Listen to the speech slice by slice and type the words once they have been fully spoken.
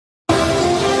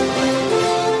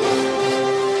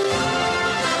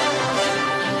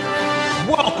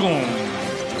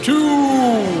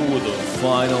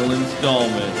final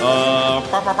installment.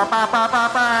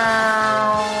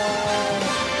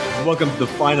 Welcome to the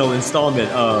final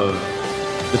installment of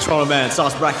the Toronto Man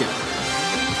Sauce Bracket.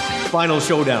 Final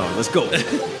showdown. Let's go.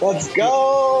 Let's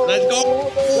go. Let's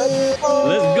go.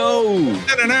 Let's go.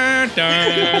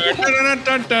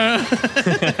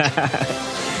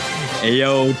 Hey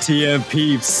yo,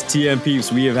 TM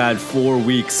Peeps, we have had 4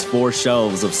 weeks, 4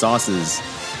 shelves of sauces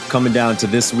coming down to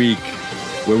this week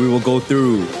where we will go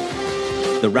through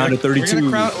the round of 32,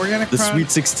 the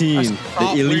Sweet 16,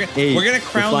 the Elite 8, we're gonna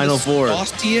crown the Final the 4.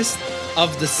 sauciest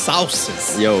of the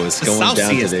sauces. Yo, it's going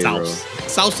down today, bro.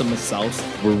 Sauce.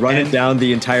 We're running down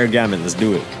the entire gamut. Let's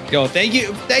do it. Yo, thank you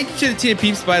to the TM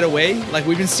Peeps, by the way. Like,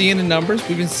 we've been seeing the numbers.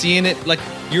 We've been seeing it. Like,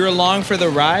 you're along for the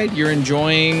ride. You're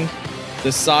enjoying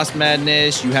the sauce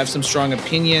madness. You have some strong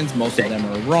opinions. Most of them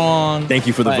are wrong. Thank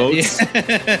you for the votes.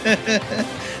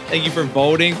 Thank you for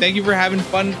voting. Thank you for having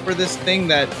fun for this thing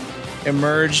that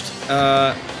emerged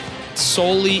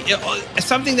solely,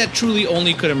 something that truly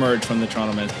only could emerge from the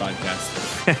Toronto Men's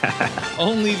podcast.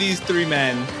 Only these 3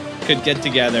 men could get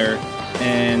together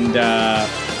and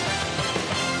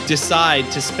decide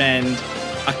to spend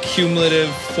a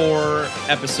cumulative 4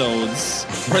 episodes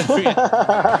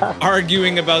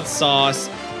arguing about sauce,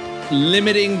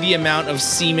 limiting the amount of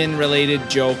semen-related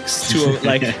jokes to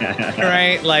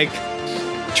right, like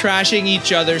trashing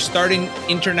each other, starting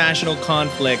international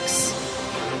conflicts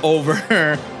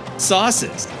over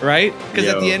sauces, right? Because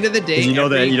at the end of the day,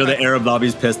 the Arab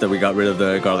lobby's pissed that we got rid of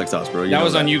the garlic sauce, bro. That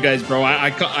was on you guys, bro.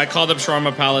 I called up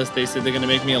Shawarma Palace. They said they're gonna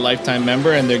make me a lifetime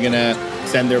member and they're gonna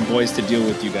send their boys to deal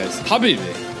with you guys.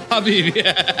 Habibi.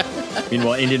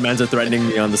 Meanwhile, Indian mans are threatening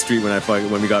me on the street when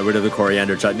we got rid of the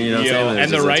coriander chutney. You know what I'm saying?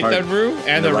 And the right that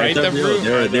brew,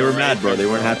 they were mad, bro. They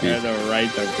weren't happy. And the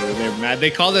right that brew, they're mad.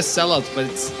 They called us sellouts, but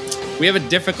we have a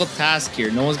difficult task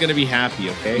here. No one's gonna be happy,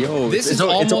 okay? Yo, it's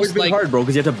always been hard, bro,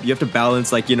 because you have to balance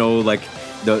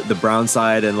the brown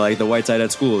side and like the white side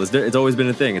at school. It's always been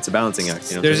a thing. It's a balancing act.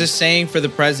 You know There's a saying for the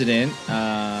president,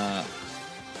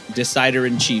 decider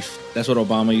in chief. That's what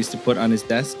Obama used to put on his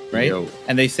desk, right? Yo.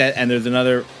 And there's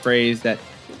another phrase that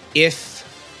if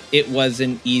it was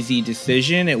an easy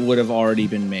decision, it would have already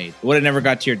been made. It would have never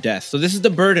got to your desk. So this is the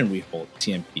burden we hold,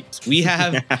 TM Peeps. We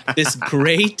have this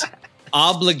great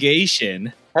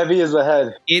obligation. Heavy as a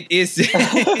head. It is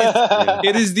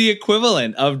it is the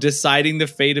equivalent of deciding the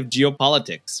fate of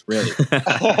geopolitics, really.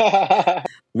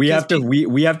 We have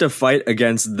to fight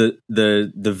against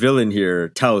the villain here,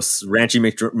 Taus, Ranchy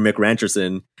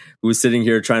McRancherson, who's sitting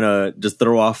here trying to just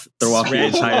throw off the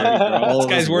entire all this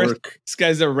guy's work. This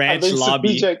guy's a ranch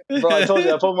lobby. Bro, I told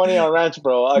you I put money on ranch,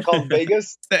 bro. I called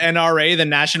Vegas. The NRA, the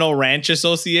National Ranch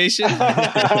Association. Fuck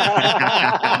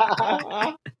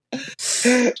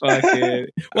it.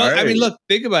 Well, right. I mean, look,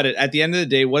 think about it. At the end of the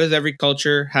day, what does every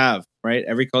culture have, right?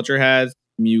 Every culture has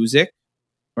music,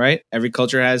 right? Every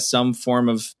culture has some form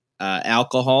of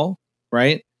alcohol,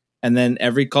 right? And then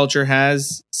every culture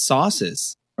has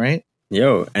sauces, right?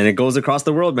 Yo, and it goes across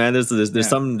the world, man. There's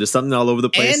something all over the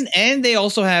place. And they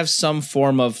also have some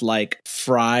form of like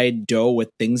fried dough with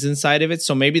things inside of it.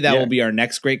 So maybe that will be our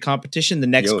next great competition, the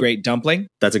next great dumpling.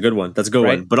 That's a good one.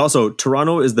 One. But also,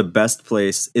 Toronto is the best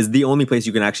place, is the only place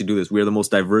you can actually do this. We are the most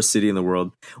diverse city in the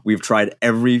world. We've tried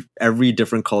every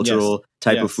different cultural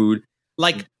type of food.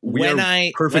 Like when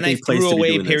I threw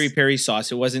away peri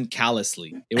sauce, it wasn't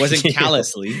callously.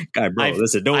 Guy, bro,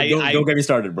 listen, don't get me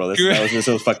started, bro. This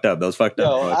was fucked up. That was fucked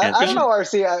up. Yo, I don't know,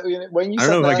 RC. When you said I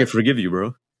don't know that, if I can forgive you,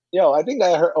 bro. Yo, I think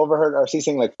I overheard RC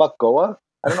saying like "fuck Goa."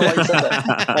 I don't know why you said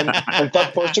that. and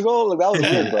fuck Portugal. Like, that was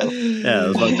weird, bro. Yeah, that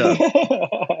was fucked up.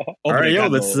 All right, yo,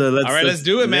 let's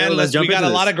do it, man. We got a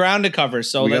lot of ground to cover,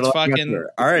 so let's fucking.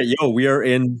 All right, yo, we are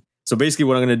in. So basically,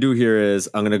 what I'm gonna do here is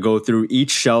I'm gonna go through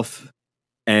each shelf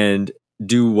and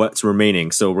do what's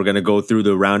remaining. So we're gonna go through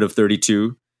the round of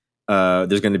 32.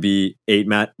 There's gonna be 8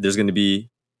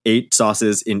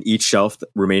 sauces in each shelf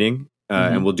remaining,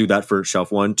 and we'll do that for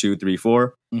shelf 1, 2, 3,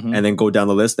 4, and then go down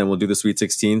the list. Then we'll do the Sweet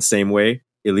 16 same way,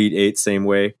 Elite 8 same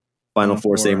way, Final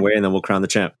 4 same way, and then we'll crown the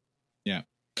champ. Yeah.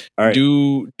 All right.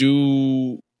 Do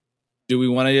we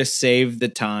want to just save the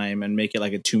time and make it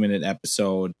like a 2-minute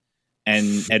episode?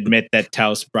 And admit that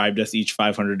Taus bribed us each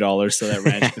 $500 so that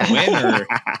Ranch can win, or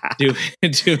do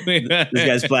we?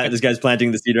 This guy's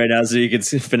planting the seed right now so you can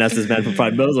finesse this man for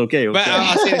 $5. Okay, but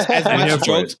I'll say this,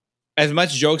 as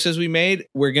much jokes as we made,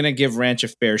 we're gonna give ranch a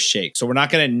fair shake. So we're not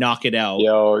gonna knock it out.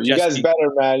 Yo, you guys better,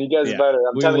 man. You guys better.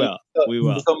 I'm telling you, we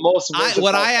will. It's the most.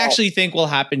 What I actually think will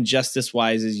happen justice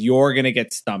wise is you're gonna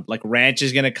get stumped. Like ranch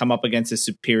is gonna come up against a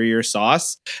superior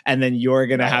sauce, and then you're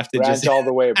gonna have to ranch all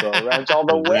the way, bro. Ranch all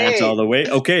the way. Ranch all the way.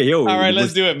 Okay, yo. All right,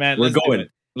 let's do it, man. We're going.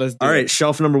 Let's do all right, it.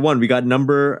 shelf number 1. We got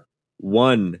number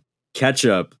 1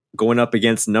 ketchup going up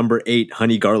against number 8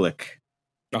 honey garlic.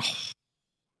 Oh,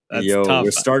 that's tough.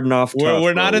 We're starting off.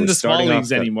 We're not in the small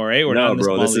leagues anymore, eh? We're not in the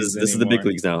bro. Small This leagues is the big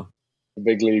leagues now. The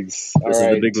big leagues. This is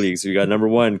the big leagues. We got number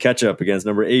 1 ketchup against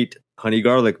number 8 honey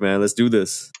garlic. Man, let's do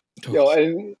this. Yo,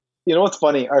 and you know what's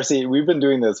funny, RC? We've been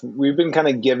doing this. We've been kind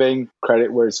of giving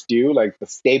credit where it's due. Like the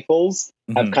staples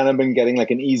have kind of been getting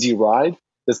like an easy ride,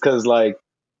 just because like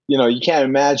you can't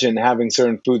imagine having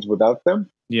certain foods without them.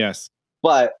 Yes,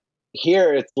 but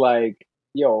here it's like,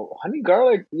 yo, honey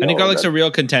garlic. Honey garlic's a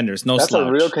real contender. It's no that's slouch.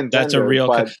 A real contender. That's a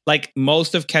real like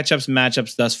most of ketchup's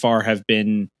matchups thus far have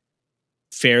been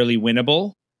fairly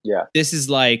winnable. Yeah, this is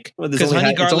like because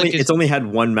honey garlic it's only had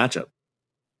one matchup.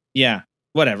 Yeah,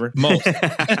 whatever. Most.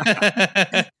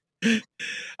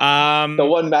 The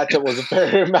one matchup was a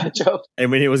fair matchup. I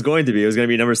mean, it was going to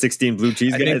be number 16 blue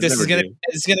cheese. I think this is gonna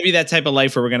be that type of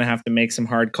life where we're gonna have to make some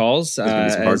hard calls. Some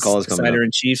hard calls coming Cider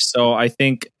and Chief. So I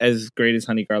think as great as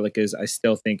honey garlic is, I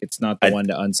still think it's not the one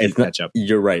to unseat ketchup.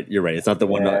 You're right. It's not the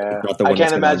one. Yeah. Not the one I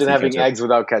can't imagine having ketchup. eggs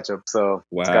without ketchup. So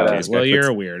wow. Well, you're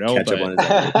a weirdo.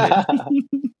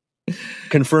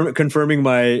 Confirming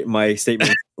my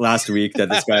statement last week that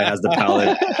this guy has the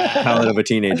palate of a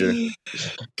teenager.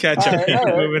 Ketchup. All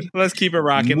right. Let's keep it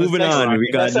rocking. Moving on. We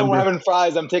got next time we're having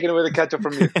fries, I'm taking away the ketchup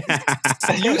from you.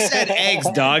 You said eggs,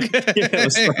 dog.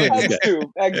 Eggs too.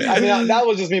 I mean, that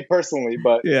was just me personally,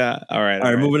 but yeah. All right.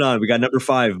 Moving on. We got number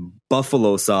 5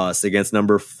 buffalo sauce against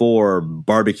number 4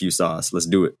 barbecue sauce. Let's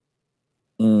do it.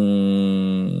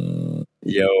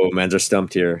 Yo, mans are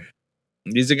stumped here.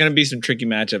 These are going to be some tricky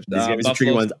matchups. These are going to be some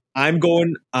tricky ones. I'm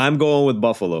going with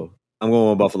buffalo. I'm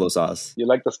going with buffalo sauce. You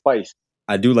like the spice?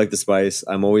 I do like the spice.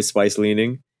 I'm always spice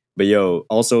leaning. But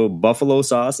also buffalo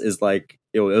sauce is like,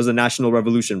 it was a national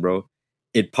revolution, bro.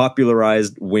 It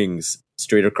popularized wings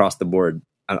straight across the board.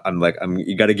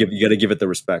 You gotta give it the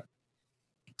respect.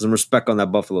 Some respect on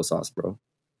that buffalo sauce, bro.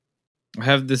 I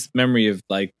have this memory of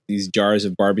like these jars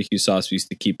of barbecue sauce we used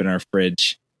to keep in our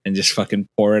fridge and just fucking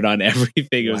pour it on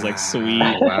everything. It was like sweet.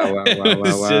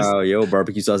 Wow. Yo,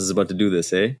 barbecue sauce is about to do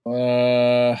this, eh?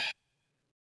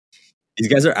 These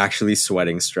guys are actually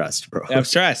sweating stressed, bro. I'm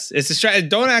stressed. It's a stress.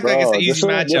 Don't act like it's an easy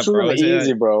matchup, bro. It's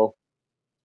easy, bro.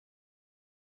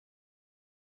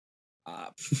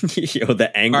 Yo,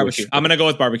 the anguish. Barbecue. I'm gonna go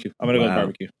with barbecue.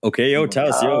 Okay, yo, tell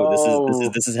us,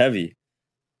 this is heavy.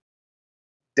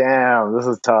 Damn, this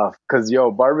is tough. Cause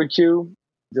barbecue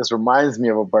just reminds me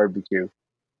of a barbecue.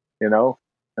 And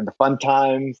the fun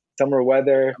times, summer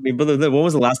weather. I mean, but when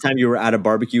was the last time you were at a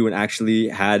barbecue and actually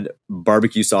had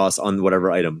barbecue sauce on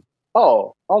whatever item?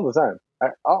 Oh, all the time.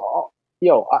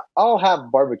 I'll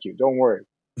have barbecue. Don't worry.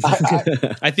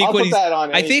 I think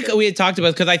we had talked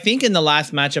about, because I think in the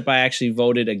last matchup I actually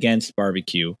voted against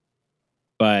barbecue.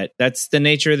 But that's the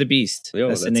nature of the beast.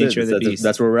 That's the nature of the beast.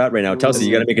 That's where we're at right now. Telsey,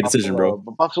 you got to make a decision, bro.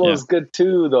 But Buffalo's good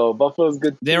too, though. Buffalo's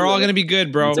good. They're all going to be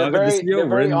good, bro. They're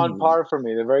very on par for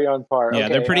me. They're very on par. Yeah,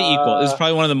 they're pretty equal. This is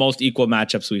probably one of the most equal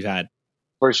matchups we've had.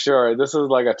 For sure. This is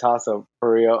like a toss-up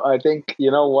for real. I think, you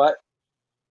know what?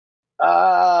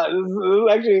 This is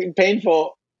actually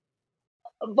painful.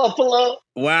 Buffalo.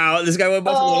 Wow, this guy went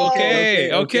Buffalo.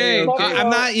 Okay. I'm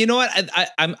not. You know what?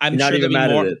 I'm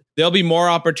sure there'll be more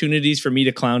opportunities for me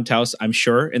to clown Taus. I'm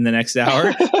sure in the next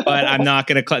hour, but I'm not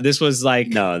gonna. This was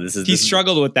like he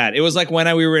struggled with that. It was like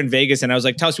when we were in Vegas and I was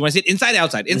like, Taus, you want to sit inside,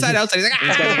 outside? Inside, outside. He's like,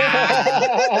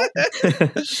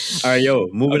 All right, yo,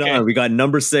 moving on. We got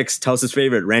number 6, Taus's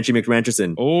favorite, Ranchy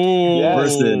McRancherson.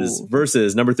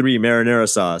 Versus number 3, marinara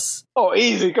sauce. Oh,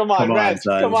 easy. Come on, Ranch.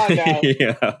 Come on now,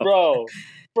 yeah. bro.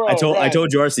 I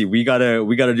told you, RC, we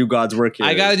gotta do God's work here.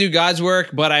 I gotta do God's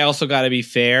work, but I also gotta be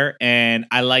fair. And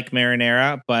I like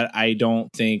marinara, but I don't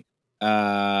think it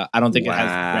has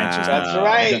ranches. That's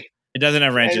right. It doesn't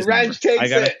have ranches. And ranch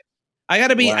takes it. I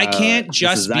gotta be. Wow. I can't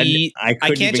just be. I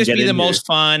can't just be the most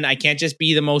fun. I can't just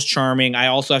be the most charming. I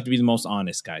also have to be the most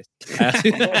honest, guys.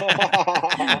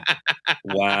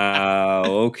 Wow.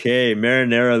 Okay,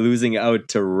 marinara losing out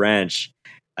to ranch.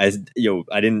 I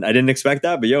didn't expect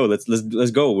that, but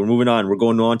let's go. We're moving on. We're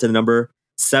going on to the number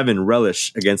 7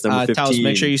 relish against number 15. Taus,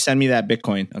 make sure you send me that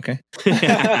Bitcoin, okay? We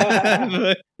got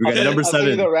number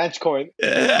 7. The ranch coin.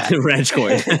 Ranch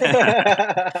coin.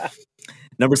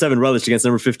 Number 7 relish against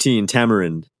number 15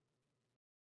 tamarind.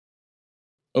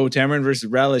 Oh, tamarind versus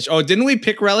relish. Oh, didn't we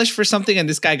pick relish for something and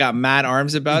this guy got mad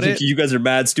arms about it? You guys are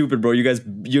mad stupid, bro.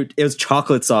 It was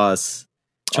chocolate sauce.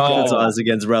 Chocolate sauce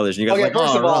against relish. And you guys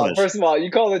first of all,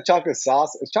 you call it chocolate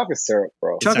sauce. It's chocolate syrup,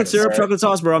 bro. Chocolate syrup, chocolate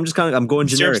sauce, bro. I'm going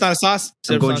generic. Syrup's not a sauce.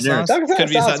 I'm going generic. Could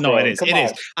be sauce. No, it is. It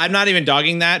is. I'm not even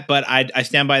dogging that, but I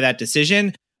stand by that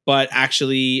decision. But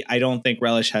actually, I don't think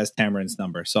relish has tamarind's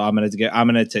number, so I'm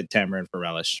gonna take tamarind for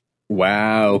relish.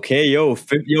 Wow. Okay, yo,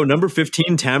 number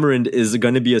 15 tamarind is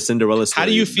going to be a Cinderella story. How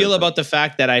do you feel about the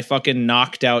fact that I fucking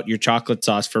knocked out your chocolate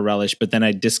sauce for relish, but then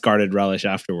I discarded relish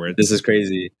afterwards? This is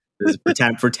crazy. This is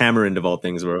for tamarind of all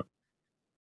things, bro.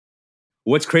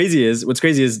 What's crazy is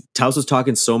Taos was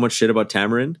talking so much shit about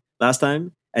tamarind last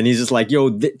time, and he's just like,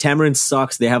 "Yo, tamarind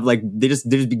sucks." They have they just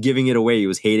be giving it away. He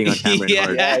was hating on tamarind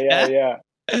hard. Yeah.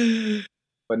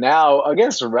 But now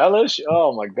against relish,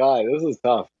 oh my god, this is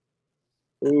tough.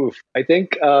 Oof. I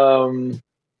think honestly,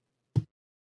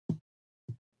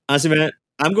 man,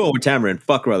 I'm going with tamarind.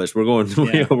 Fuck relish. We're going.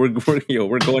 Yeah. We're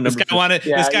going. This guy wanted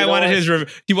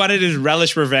his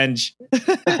relish revenge. All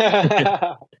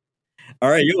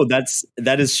right, yo,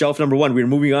 that is shelf number 1. We're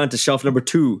moving on to shelf number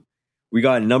 2. We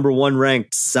got number 1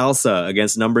 ranked salsa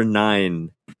against number 9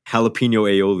 jalapeno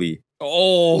aioli.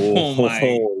 Oh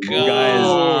my god,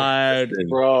 guys,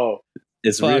 bro!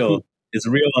 It's real. It's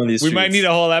real on these streets. We might need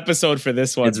a whole episode for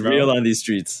this one. It's real on these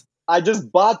streets. I just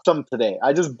bought some today.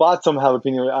 I just bought some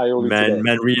jalapeno aioli today.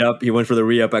 Man, re-up. He went for the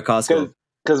re-up at Costco.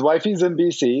 Because wifey's in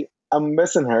BC. I'm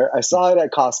missing her. I saw it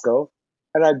at Costco,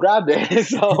 and I grabbed it.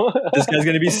 So this guy's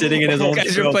going to be sitting in his own...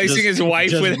 He's replacing his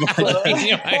wife with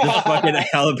jalapeno aioli. Just fucking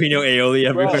jalapeno aioli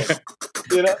everywhere.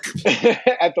 You know,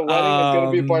 at the wedding, it's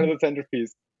going to be part of the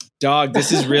centerpiece. Dog,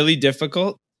 this is really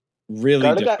difficult.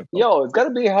 Really difficult. It's got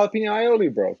to be jalapeno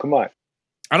aioli, bro. Come on.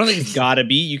 I don't think it's gotta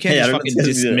be. You can't just fucking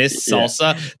dismiss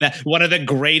salsa. That one of the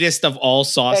greatest of all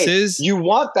sauces. Hey, you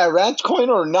want that ranch coin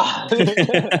or not?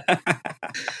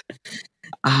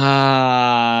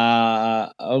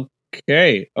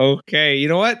 Okay. You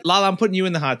know what, Lala? I'm putting you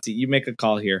in the hot seat. You make a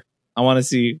call here. I want to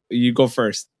see you go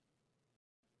first.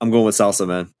 I'm going with salsa,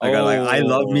 man. I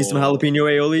love me some jalapeno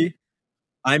aioli.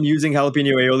 I'm using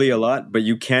jalapeno aioli a lot, but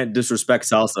you can't disrespect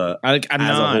salsa.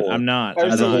 I'm not.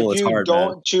 As a whole, it's hard.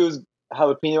 Don't choose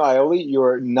jalapeno aioli.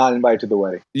 You're not invited to the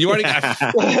wedding. You already got.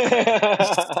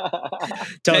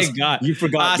 Thank God. You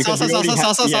forgot.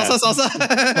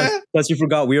 Salsa. Plus, you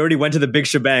forgot. We already went to the big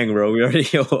shebang, bro. We already.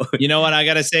 You know what I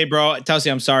gotta say, bro?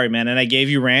 Telsey, I'm sorry, man. And I gave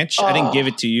you ranch. I didn't give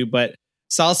it to you, but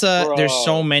salsa. Bro. There's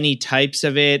so many types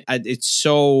of it. It's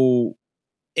so.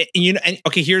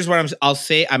 Okay, here's what I'll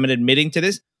say. I'm admitting to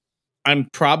this. I'm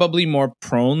probably more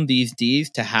prone these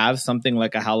days to have something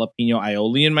like a jalapeno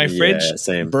aioli in my fridge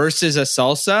versus a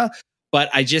salsa, but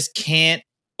I just can't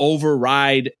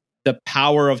override the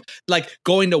power of like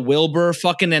going to Wilbur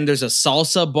fucking and there's a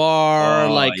salsa bar.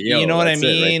 You know what I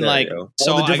mean? Right there,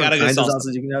 so I gotta get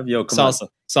salsa. You can have, yo, salsa,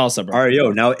 bro. All right,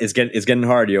 yo, now it's getting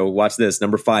hard, yo. Watch this.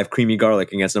 Number 5, creamy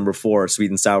garlic against number 4, sweet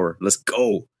and sour. Let's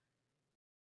go.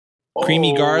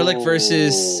 Creamy garlic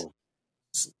versus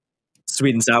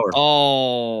sweet and sour.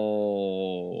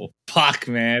 Oh, fuck,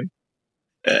 man.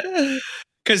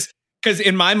 Because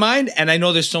in my mind, and I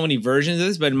know there's so many versions of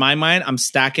this, but in my mind, I'm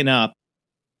stacking up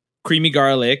creamy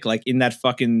garlic, like in that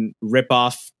fucking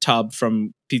rip-off tub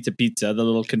from Pizza, the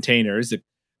little containers,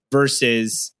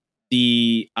 versus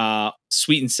the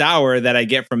sweet and sour that I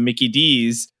get from Mickey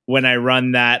D's when I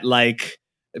run that, like,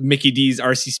 Mickey D's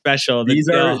RC special. These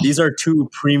are 2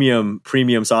 premium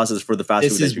sauces for the fast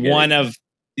food. This is one of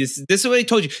this is what I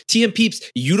told you. TM Peeps,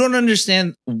 you don't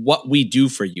understand what we do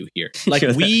for you here. Like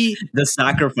the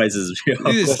sacrifices.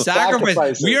 The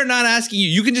sacrifice. We are not asking you.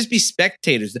 You can just be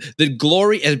spectators. The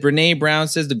glory, as Brene Brown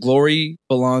says, the glory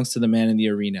belongs to the man in the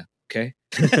arena. Okay.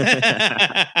 All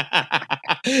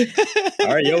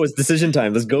right, yo, it's decision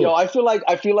time. Let's go. Yo, I feel like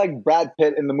Brad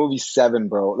Pitt in the movie Seven,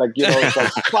 bro. Like, you know, it's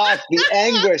like fuck the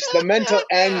anguish, the mental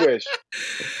anguish.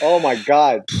 Oh my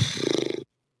god,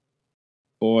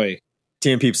 boy.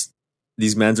 TM Peeps,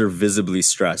 these mans are visibly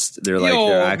stressed. They're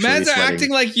actually mans are sweating. acting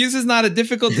like this is not a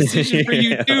difficult decision for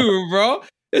you too, bro.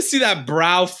 Let's see that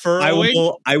brow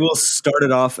furrowing. I will start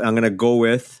it off. I'm gonna go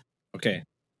with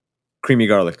creamy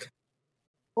garlic.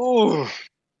 Ooh.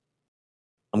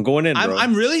 I'm going in, bro.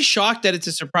 I'm really shocked that it's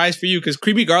a surprise for you because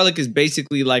creamy garlic is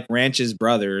basically like ranch's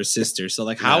brother or sister. So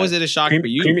like, how is it a shock for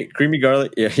you? Creamy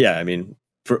garlic. Yeah. I mean,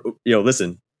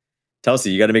 listen,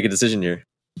 Telsey, you got to make a decision here.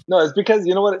 No, it's because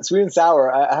you know what? Sweet and sour.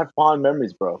 I have fond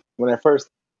memories, bro. When I first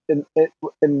in the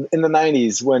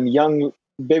 90s, when young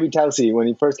baby Telsey, when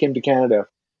he first came to Canada,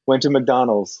 went to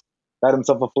McDonald's, got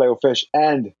himself a filet-o-fish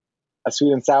and a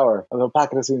sweet and sour, a little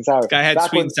packet of sweet and sour. Guy had Back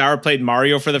sweet when- and sour, played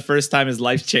Mario for the first time. His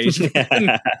life changed.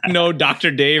 No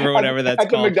Dr. Dave or whatever that's at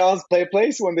the called. McDonald's play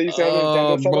place when they used to have the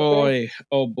Nintendo setup there.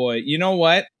 Oh boy. You know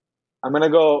what?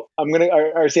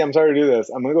 RC, I'm sorry to do this.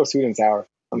 I'm gonna go sweet and sour.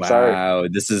 I'm sorry. Wow,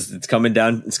 it's coming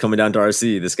down to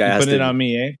RC. This guy has Putting to it on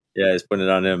me, eh? Yeah, he's putting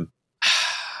it on him.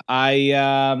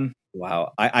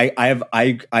 Wow.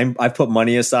 I've put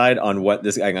money aside on what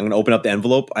this. I'm going to open up the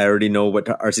envelope. I already know what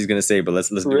RC's going to say, but let's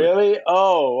do it. Really?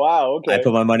 Oh wow. Okay. I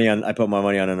put my money on an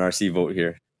RC vote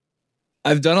here.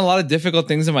 I've done a lot of difficult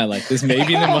things in my life. This may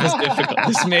be the most difficult.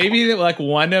 This may be like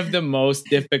one of the most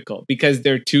difficult because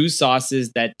they're two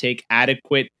sauces that take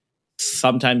adequate,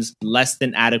 sometimes less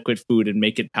than adequate food and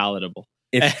make it palatable.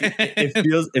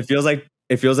 It feels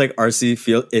like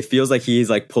RC it feels like he's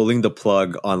like pulling the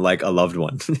plug on like a loved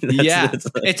one.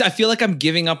 I feel like I'm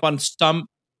giving up on some.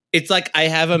 It's like I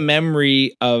have a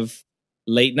memory of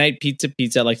late night pizza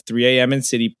at like 3 a.m. in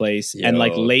City Place and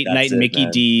like late night Mickey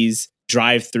D's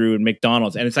drive through and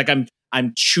McDonald's, and it's like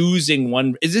I'm choosing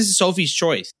one. Is this Sophie's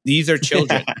choice? These are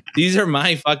children. These are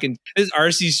my fucking. This is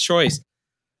RC's choice.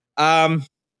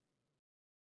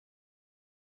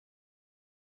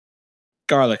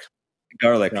 Garlic.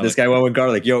 This guy went with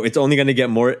garlic. Yo, it's only gonna get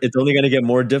more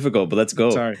difficult, but let's go.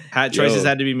 Sorry. Choices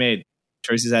had to be made.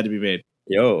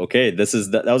 Yo, okay.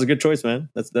 That was a good choice, man.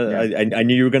 I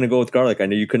knew you were gonna go with garlic. I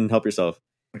knew you couldn't help yourself.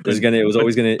 It was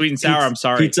always gonna sweet and sour. I'm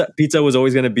sorry. Pizza was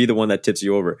always gonna be the one that tips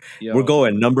you over. Yo. We're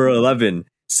going number 11,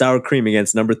 sour cream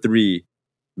against number 3,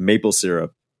 maple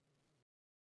syrup.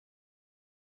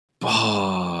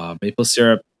 Oh, maple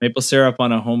syrup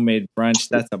on a homemade brunch.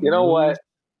 That's a you know what?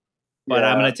 But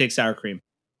I'm gonna take sour cream.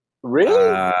 Really?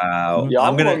 Wow. Yeah,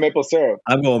 I'm going maple syrup.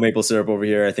 I'm going maple syrup over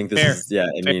here. I think this is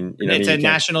it's a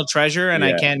national treasure, and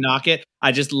I can't knock it.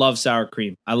 I just love sour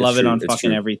cream. I love it on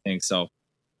fucking everything. So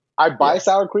I buy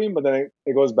sour cream, but then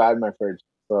it goes bad in my fridge.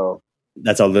 So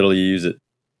that's how little you use it.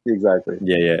 Exactly.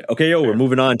 Yeah. Okay, we're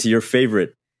moving on to your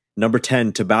favorite. Number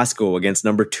 10, Tabasco against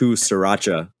number 2,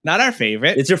 Sriracha. Not our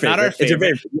favorite. It's your favorite. Not our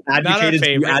favorite. It's your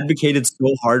favorite. You advocated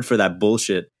so hard for that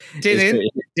bullshit. Didn't.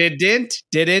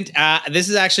 This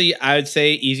is actually, I would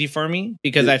say, easy for me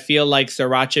because I feel like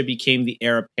Sriracha became the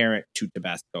heir apparent to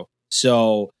Tabasco.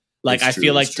 So, I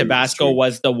feel like Tabasco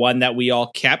was the one that we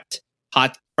all kept.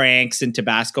 Hot Franks and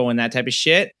Tabasco and that type of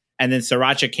shit. And then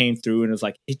Sriracha came through and was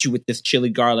like, hit you with this chili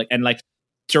garlic. And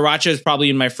Sriracha is probably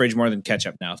in my fridge more than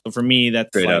ketchup now. So for me, that's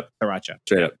Sriracha.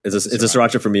 Straight up. It's a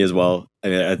Sriracha for me as well. I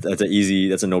mean, that's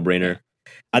that's a no-brainer.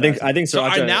 I think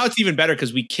Sriracha. So now it's even better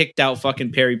because we kicked out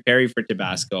fucking Peri Peri for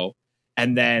Tabasco.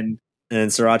 And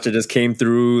Sriracha just came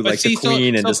through the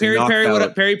queen and just Peri knocked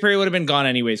out. Peri Peri would have been gone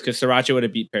anyways because Sriracha would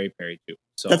have beat Peri Peri too.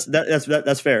 So that's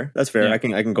fair. That's fair. Yeah. I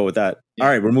can go with that. Yeah.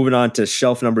 All right, we're moving on to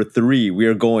shelf number 3. We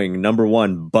are going number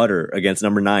 1, butter against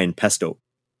number 9, pesto.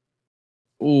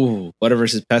 Ooh, butter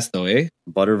versus pesto, eh?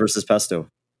 Butter versus pesto.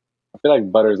 I feel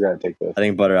like butter's got to take this. I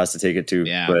think butter has to take it too.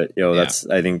 Yeah. But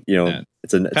I think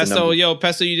it's a pesto.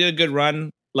 Pesto, you did a good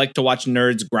run. Like to watch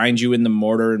nerds grind you in the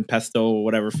mortar and pesto,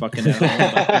 whatever fucking. All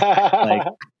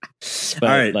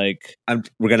right,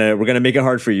 we're gonna make it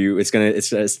hard for you. It's gonna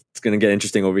get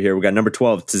interesting over here. We got number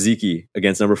 12, tzatziki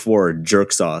against number 4,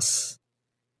 jerk sauce.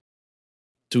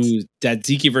 Dude,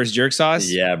 tzatziki versus jerk sauce.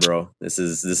 Yeah, bro. This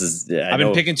is. Yeah, I've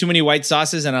been picking too many white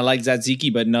sauces, and I like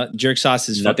tzatziki, but jerk sauce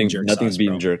is fucking jerk sauce. Nothing's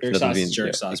beating jerk. Jerk sauce is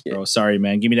jerk sauce, bro. Sorry,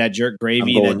 man. Give me that jerk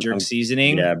gravy, that jerk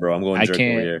seasoning. Yeah, bro. I'm going jerk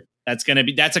over here.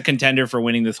 That's a contender for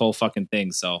winning this whole fucking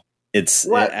thing. So it's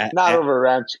not over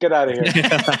ranch. Get out of here.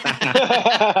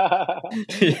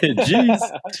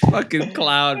 Jeez, fucking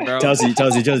cloud, bro. Tuzzy,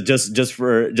 just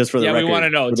for the record. Yeah, we want to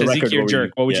know tzatziki or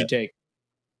jerk. What would you take?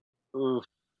 Oof.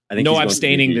 No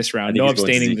abstaining this round. No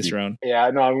abstaining this round. Yeah,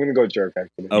 no, I'm gonna go jerk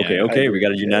actually. Okay, we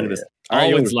got a unanimous.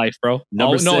 Allwin's life, bro.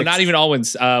 No, not even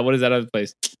Allwin's. What is that other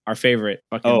place? Our favorite.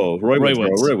 Roy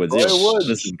Woods.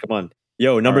 Listen, come on.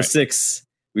 Yo, number 6,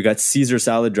 we got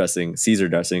Caesar dressing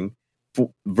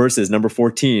versus number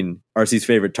 14, RC's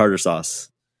favorite, tartar sauce.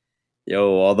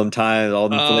 Yo, all them times, all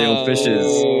them filet fishes,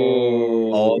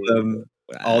 all them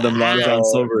Long John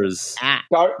Silvers.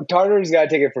 Tartar's gotta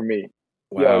take it from me.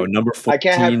 Wow, number 14. I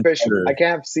can't have fish. Tartar. I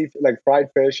can't have seafood, like fried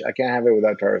fish. I can't have it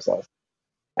without tartar sauce.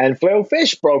 And filet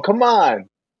fish, bro. Come on.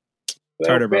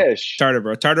 Tartar,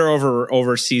 bro. Tartar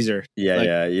over Caesar.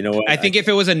 Yeah. You know what? I think if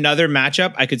it was another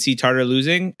matchup, I could see Tartar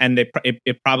losing, and it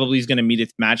probably is going to meet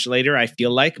its match later. I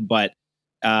feel like, but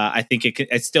I think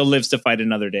it still lives to fight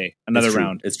another day, another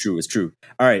round. It's true.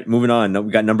 All right, moving on.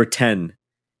 We got number 10,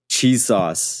 cheese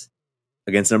sauce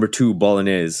against number 2,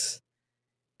 bolognese.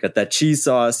 Got that cheese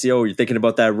sauce, yo. You're thinking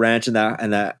about that ranch and that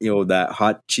that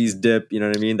hot cheese dip. You know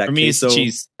what I mean? That For me, queso. it's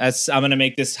cheese. I'm gonna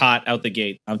make this hot out the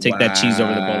gate. I'll take that cheese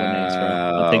over the bolognese, bro.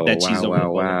 I'll take that cheese over the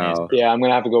bolognese. Bro. Yeah, I'm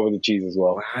gonna have to go with the cheese as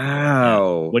well.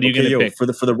 Wow. Yeah. What are you gonna pick? For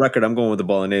the record, I'm going with the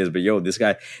bolognese. But yo, this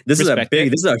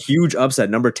is a huge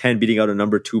upset. Number 10 beating out a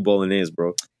number 2 bolognese,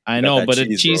 bro. I know, but a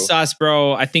cheese sauce,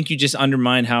 bro. I think you just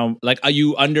undermined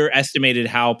you underestimated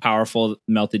how powerful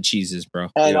melted cheese is, bro.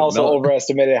 And also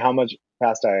overestimated how much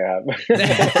pasta I have.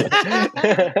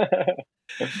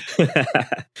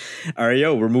 All right,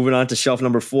 yo, we're moving on to shelf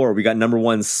number 4. We got number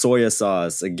 1 soya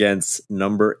sauce against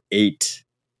number 8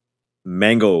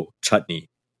 mango chutney.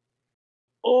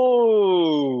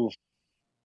 Oh,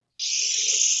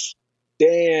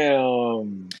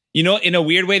 damn. You know, in a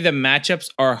weird way, the matchups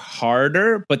are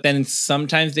harder, but then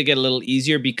sometimes they get a little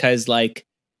easier because, like,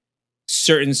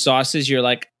 certain sauces, you're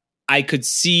like, I could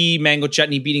see mango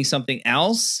chutney beating something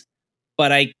else,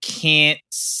 but I can't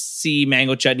see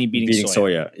mango chutney beating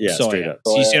soya. Yeah, straight up.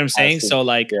 So you see what I'm saying? So,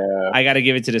 like, I got to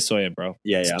give it to the soya, bro.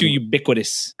 Yeah, it's too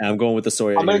ubiquitous. I'm going with the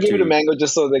soya. I'm going to give it a mango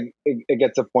just so that it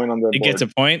gets a point on the board. It gets a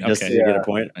point? Just to get a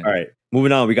point? All right.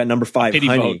 Moving on. We got number 5, honey.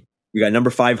 Vote. We got number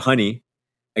 5, honey,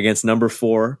 against number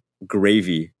 4,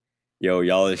 gravy. Yo,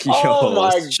 y'all. Oh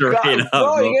my God, up,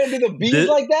 bro. You're going to do the bees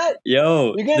like that?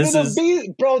 Yo. You're going to do the bees?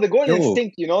 Bro, they're going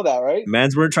instinct. You know that, right?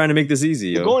 Mans, we're trying to make this easy,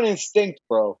 yo. They're going instinct,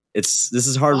 bro. This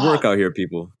is hard work out here,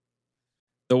 people.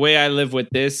 The way I live with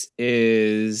this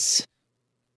is...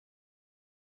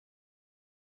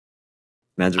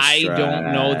 I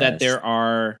don't know that there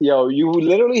are... Yo, you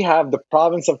literally have the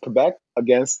province of Quebec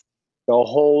against the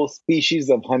whole species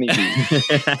of honeybee.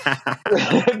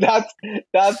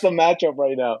 that's the matchup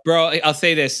right now. Bro, I'll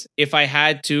say this. If I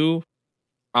had to,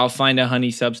 I'll find a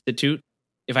honey substitute.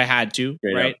 If I had to,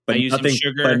 right? But I use some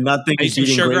sugar. But nothing I use some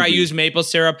sugar. Gravy. I use maple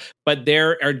syrup. But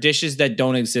there are dishes that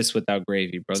don't exist without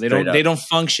gravy, bro. They don't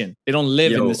function. They don't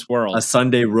live in this world. A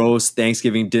Sunday roast,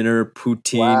 Thanksgiving dinner,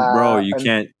 poutine, bro. You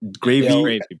can't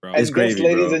gravy, bro. And gravy, this,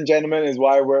 ladies and gentlemen, is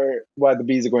why the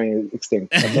bees are going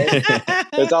extinct. Okay?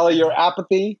 It's all of your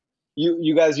apathy.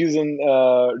 You guys using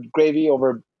gravy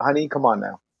over honey? Come on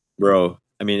now, bro.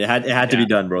 I mean, it had to be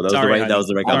done, bro. That was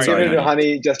the right. I'm sorry,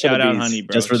 honey. Just for the bees. Honey,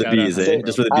 bro. Just for the bees, eh?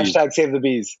 Just for the bees. Hashtag save the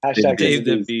bees. Hashtag save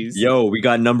the bees. Yo, we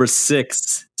got number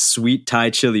 6, sweet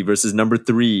Thai chili versus number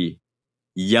 3,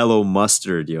 yellow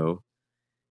mustard, yo.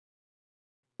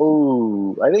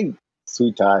 Ooh, I think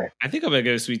sweet Thai. I think I'm gonna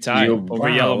go sweet Thai over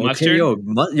yellow mustard.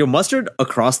 Yo, mustard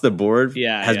across the board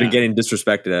has been getting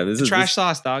disrespected. This is trash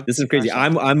sauce, dog. This is crazy.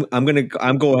 I'm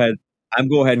go ahead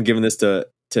and giving this to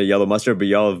yellow mustard, but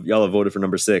y'all have voted for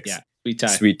number 6. Yeah, Sweet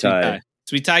Thai.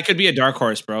 Sweet Thai could be a dark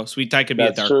horse, bro. Sweet Thai could be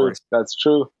a dark horse. That's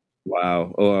true.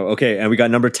 Wow. Oh, okay. And we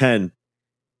got number 10,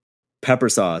 pepper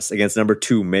sauce against number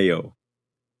 2, mayo.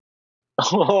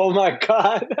 Oh my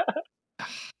God.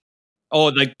 Oh,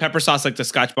 like pepper sauce, like the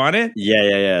Scotch bonnet?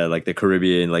 Yeah. Like the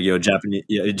Caribbean, like, Japanese.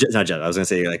 Yeah, not Japanese. I was gonna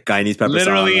say like Guyanese pepper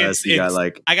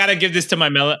sauce. I gotta give this to my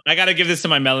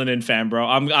melanin fan, bro.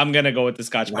 I'm gonna go with the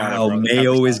Scotch bonnet. Wow,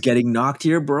 mayo is getting knocked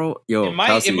here, bro. Yo, it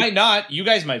might not. You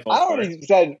guys might vote. I already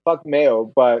said fuck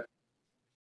mayo, but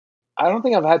I don't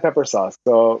think I've had pepper sauce.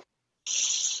 So,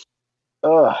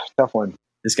 tough one.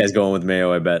 This guy's going with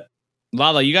mayo, I bet.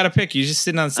 Lala, you got to pick. You're just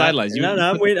sitting on the sidelines. No,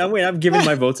 I'm waiting. I'm giving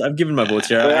my votes. I'm giving my votes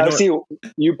here. I see.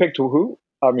 You picked who?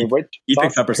 I mean, which? You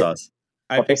picked pepper sauce.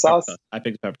 I picked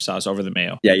pepper sauce over the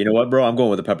mayo. Yeah, you know what, bro? I'm going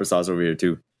with the pepper sauce over here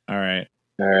too. All right.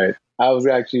 I was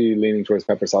actually leaning towards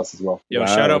pepper sauce as well. Yo,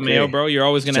 shout out mayo, bro. You're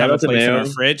always gonna have a place in our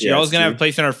fridge. You're always gonna have a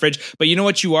place in our fridge. But you know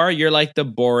what you are? You're like the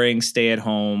boring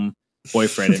stay-at-home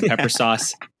boyfriend. And pepper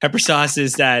sauce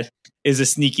is a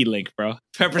sneaky link, bro.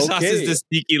 Pepper sauce is the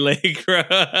sneaky link, bro.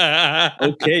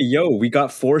 Okay, yo, we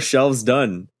got 4 shelves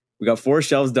done. We're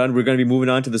going to be moving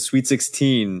on to the Sweet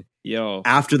 16. Yo,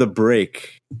 after the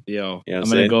break. Yo, I'm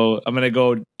gonna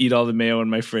go eat all the mayo in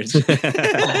my fridge. Get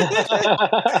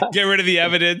rid of the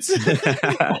evidence.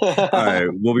 All right,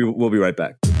 we'll be right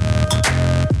back.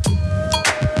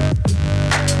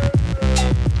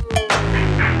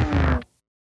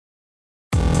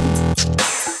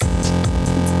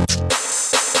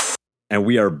 And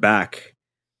we are back,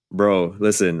 bro.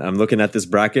 Listen, I'm looking at this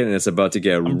bracket, and it's about to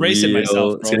get. I'm bracing myself,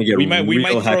 bro. It's gonna get. We might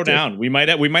throw hectic. down. We might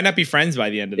not be friends by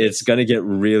the end of this. It's gonna get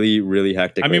really, really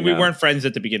hectic. I mean, we weren't friends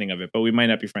at the beginning of it, but we might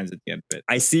not be friends at the end of it.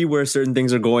 I see where certain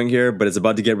things are going here, but it's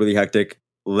about to get really hectic.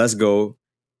 Let's go.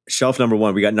 Shelf number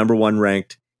 1. We got number 1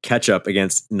 ranked ketchup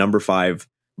against number 5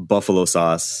 buffalo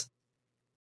sauce.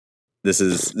 This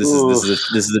is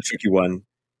a tricky one.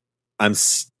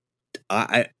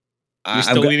 You're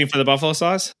still leaning for the buffalo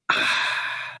sauce?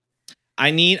 I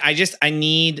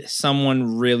need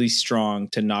someone really strong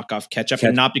to knock off ketchup,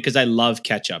 and not because I love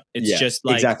ketchup. It's just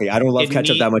like exactly. I don't love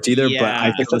ketchup that much either, but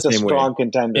I think it's the such a same strong way.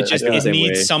 contender. It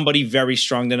needs somebody very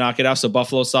strong to knock it off. So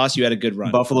buffalo sauce, you had a good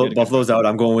run. Buffalo's out.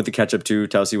 I'm going with the ketchup too.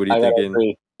 Telsey, what are you thinking?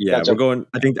 Agree. Yeah, ketchup. We're going.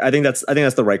 I think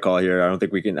that's the right call here. I don't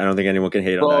think anyone can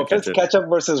hate on that. If it's ketchup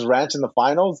versus ranch in the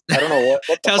finals, I don't know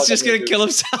what Telsey's just gonna kill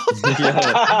himself.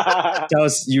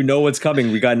 Tels, you know what's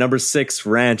coming. We got number 6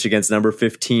 ranch against number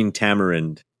 15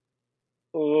 tamarind.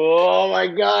 Oh my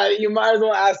god! You might as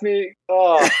well ask me.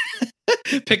 Oh.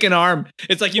 Pick an arm.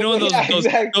 It's like, you know,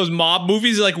 those mob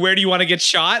movies. Like, where do you want to get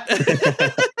shot?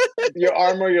 Your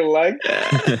arm or your leg?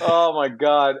 Oh my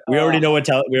god! We already know what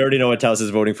Tels is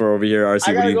voting for over here. RC,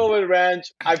 I gotta go with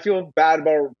ranch. I feel bad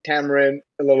about tamarind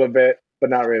a little bit, but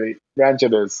not really. Ranch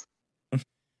it is.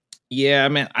 Yeah,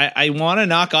 man. I want to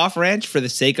knock off ranch for the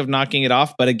sake of knocking it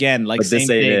off, but again, like, same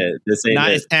thing.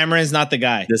 Tamarind's not the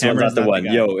guy. This one's not the one.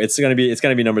 Yo, it's gonna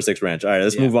be number 6 ranch. All right,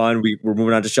 let's move on. We're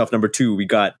moving on to shelf number 2. We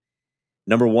got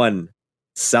number 1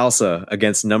 salsa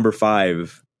against number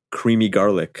 5 creamy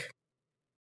garlic.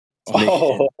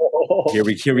 Here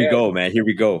we go, man. Here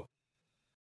we go.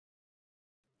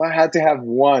 If I had to have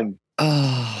one,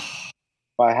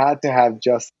 if I had to have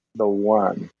just the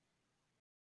one,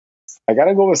 I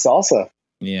gotta go with salsa.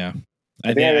 Yeah.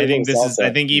 I think this is. I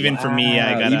think even for me, you,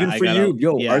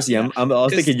 RC. I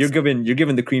was thinking you're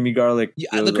giving the creamy garlic.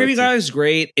 Yeah, the creamy garlic is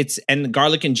great. And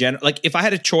garlic in general. Like, if I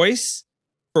had a choice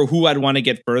for who I'd want to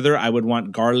get further, I would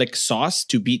want garlic sauce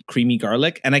to beat creamy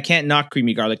garlic, and I can't knock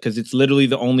creamy garlic because it's literally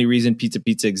the only reason pizza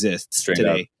exists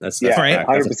today. That's right.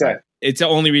 100%. It's the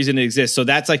only reason it exists. So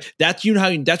that's when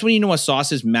you know a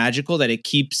sauce is magical, that it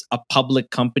keeps a public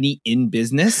company in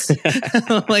business.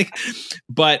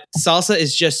 But salsa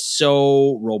is just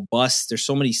so robust. There's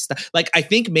so many stuff. Like, I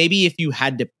think maybe if you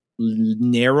had to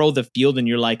narrow the field and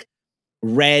you're like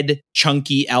red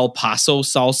chunky El Paso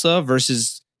salsa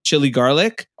versus chili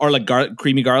garlic or like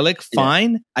creamy garlic,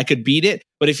 fine, I could beat it.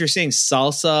 But if you're saying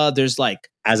salsa, there's like,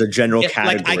 as a general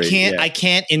category, like I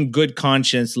can't in good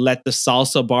conscience let the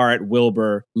salsa bar at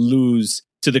Wilbur lose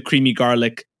to the creamy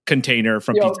garlic container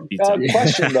from Pizza.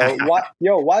 Question though,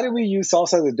 why do we use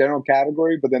salsa as a general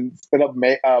category, but then split up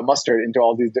mustard into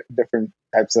all these different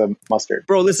types of mustard?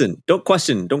 Bro, listen, don't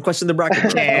question the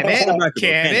bracket. Can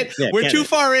it? Yeah, we're too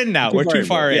far in now. We're too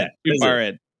far in. Too far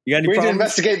in. You got any we problems? need to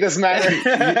investigate this matter. You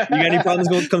got any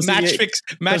problems? Come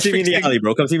see me in the alley,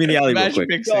 bro. Come see me in the alley real quick.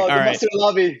 All right.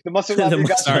 The mustard lobby.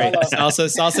 Sorry,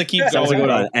 salsa keeps going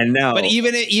on. And now, but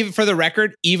even for the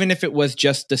record, even if it was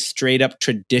just the straight up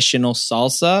traditional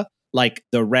salsa, like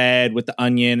the red with the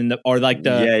onion or like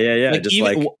the like just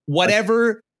even, like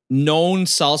whatever known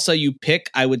salsa you pick,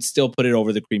 I would still put it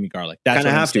over the creamy garlic. That's kind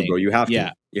of have to, bro. You have to.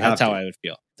 Yeah, that's how I would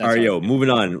feel. All right,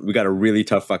 moving on. We got a really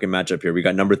tough fucking matchup here. We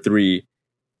got number 3.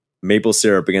 Maple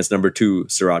syrup against number 2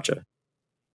 sriracha.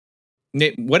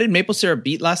 What did maple syrup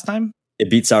beat last time?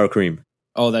 It beat sour cream.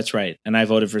 Oh, that's right. And I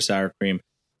voted for sour cream.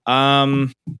 I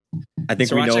think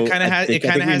sriracha we know. Kind of has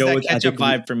that ketchup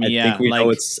vibe for me. I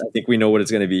think we know what it's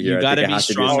going to be here. You got to be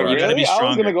stronger. You got to be stronger. I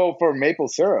was going to go for maple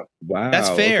syrup. Wow, that's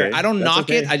fair. Okay. I don't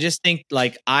knock it. I just think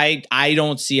like I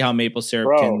don't see how maple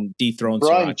syrup can dethrone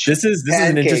sriracha. This is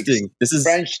an interesting. This is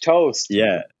French toast.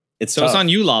 Yeah, it's on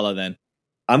you, Lala. Then.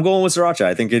 I'm going with sriracha.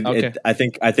 I think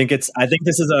I think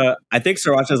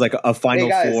sriracha is like a final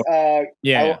four.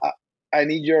 I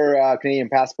need your Canadian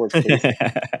passport, please.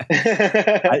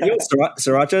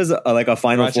 Sriracha is like a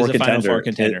final four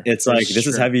contender. It's like this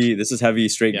is heavy. This is heavy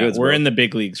straight goods. We're in the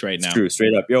big leagues right now. It's true,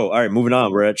 straight up. Yo, all right, moving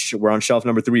on. We're on shelf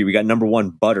number 3. We got number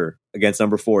 1 butter against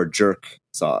number 4 jerk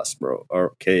sauce, bro.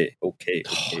 Okay.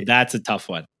 That's a tough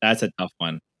one.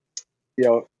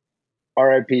 Yo,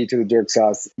 R.I.P. to the jerk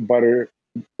sauce. Butter.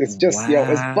 It's just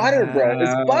it's butter, bro.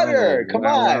 It's butter. Come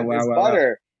on, it's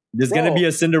butter. There's gonna be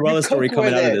a Cinderella story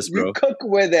coming out of this, bro. You cook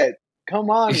with it. Come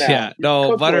on now. Yeah,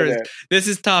 no, butter. This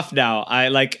is tough now. I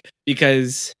like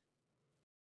because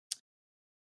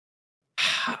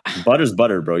butter's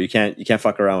butter, bro. You can't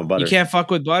fuck around with butter. You can't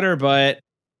fuck with butter, but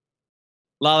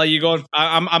Lala, you going?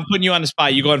 I'm putting you on the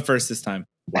spot. You going first this time?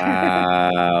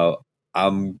 Wow.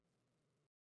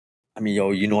 I mean,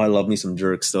 yo, you know I love me some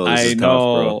jerk still. This is tough,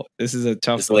 bro. This is a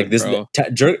tough one, bro.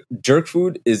 Jerk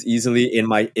food is easily in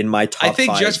my top 5. I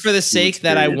think just for the sake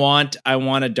that I want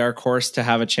a dark horse to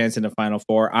have a chance in the final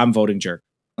 4, I'm voting jerk.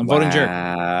 I'm voting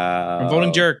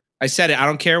jerk. I said it. I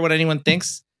don't care what anyone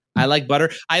thinks. I like butter.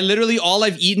 I literally, all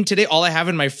I've eaten today, all I have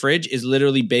in my fridge is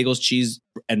literally bagels, cheese,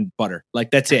 and butter.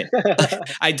 Like, that's it.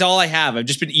 That's all I have. I've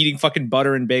just been eating fucking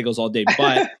butter and bagels all day.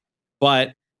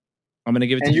 But I'm gonna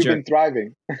give it And to you've jerk. been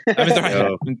thriving. I've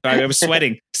been thriving. I was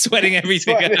sweating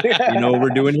everything. Sweating. You know what we're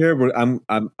doing here? I'm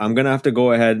gonna have to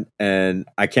go ahead, and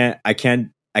I can't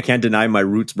deny my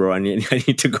roots, bro. I need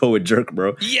to go with jerk,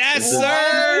 bro. Yes,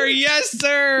 sir. Yes,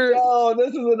 sir. Yo, this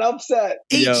is an upset.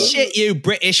 Eat Yo. shit, you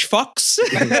British fox.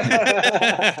 Straight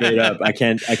up, I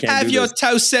can't Have do your this.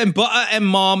 toast and butter and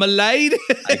marmalade.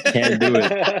 I can't do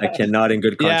it. I cannot, in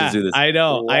good conscience, do this, I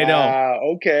know. Wow,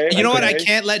 okay. You know what? I okay.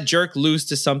 can't let jerk lose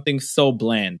to something so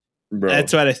bland. bro.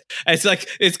 That's what it's like.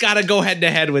 It's got to go head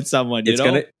to head with someone. You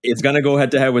know? It's gonna go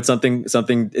head to head with something.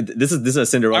 This is a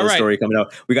Cinderella All right. story coming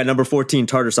out. We got number 14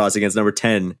 tartar sauce against number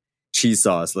 10 cheese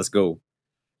sauce. Let's go.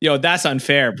 Yo, that's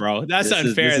unfair, bro. That's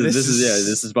unfair. This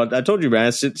is about. I told you,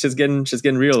 man. She's getting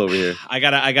real over here. I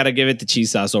gotta give it the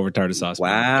cheese sauce over tartar sauce.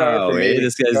 man. Wow, hey,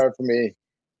 this guy's. Start for me.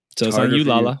 So it's on Tartar you, for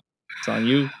you. Lala. It's on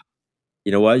you.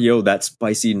 You know what, yo? That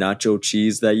spicy nacho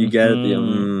cheese that you get.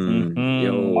 Mhm.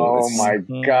 Yo, Oh my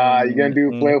God, you gonna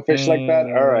do filet fish like that?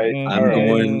 All right,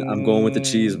 I'm going with the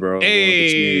cheese, bro. I'm going with the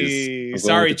cheese. I'm Hey, going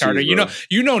sorry, with the Tartar. cheese,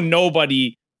 You bro. know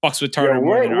nobody fucks with tartar Yo,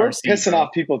 more we're than we're RC, pissing bro. off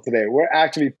people today. We're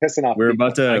actually pissing off. We're people.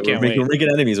 about to. I can't wait. We're making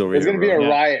enemies over There's here. gonna be bro. a Yeah.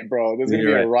 riot, bro. There's gonna be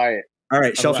You're a right. riot. All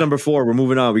right, shelf Alright. number 4. We're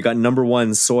moving on. We got number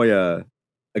 1 soya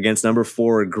against number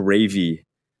 4 gravy.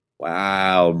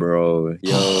 Wow, bro.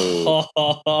 Yo,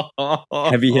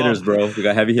 heavy hitters, bro. We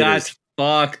got heavy hitters. That's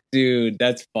fuck, dude.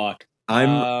 That's fuck.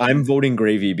 I'm voting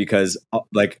gravy because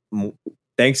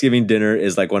Thanksgiving dinner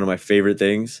is like one of my favorite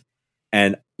things,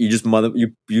 and you just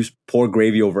you pour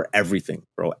gravy over everything,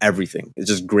 bro. Everything. It's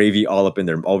just gravy all up in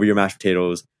there, over your mashed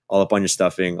potatoes, all up on your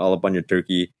stuffing, all up on your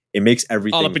turkey. It makes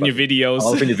everything All up in your videos.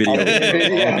 all up in your videos, All up in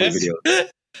your bro. All up in your videos. videos.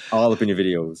 All up in your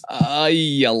videos.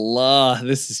 Ay, Allah.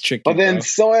 This is tricky. But then bro.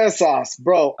 soya sauce,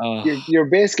 bro. Ugh. You're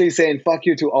basically saying fuck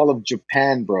you to all of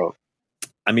Japan, bro.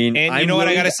 I mean, And you know what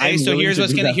I gotta say? So here's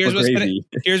what's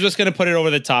gonna put it over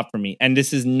the top for me. And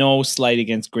this is no slight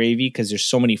against gravy because there's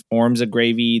so many forms of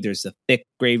gravy. There's the thick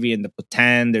gravy and the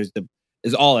potan. There's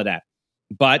all of that.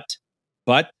 But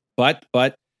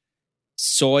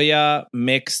soya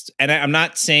mixed, and I'm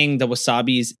not saying the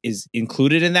wasabi is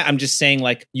included in that. I'm just saying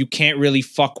like you can't really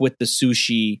fuck with the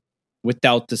sushi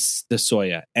without the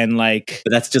soya. And like,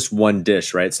 But that's just one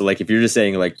dish, right? So like if you're just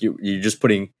saying like you're just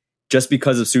putting, just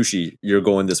because of sushi, you're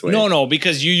going this way. no,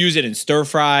 because you use it in stir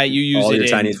fry. You use all it your in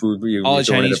Chinese food, all you're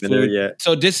throwing it Chinese up in there, food. yeah.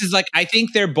 So this is like, I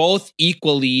think they're both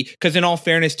equally, because in all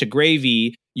fairness to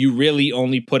gravy, you really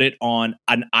only put it on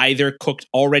an either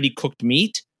already cooked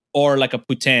meat or like a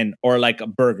poutine or like a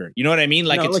burger. You know what I mean?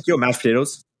 Like No, it's like yo, mashed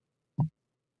potatoes,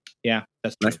 yeah,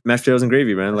 that's true. mashed potatoes and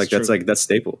gravy, man. That's true. That's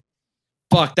staple.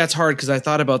 Fuck, that's hard because I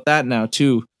thought about that now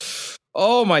too.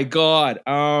 Oh my god.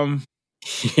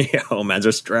 Yo, man's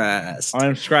are stressed.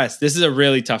 I'm stressed. This is a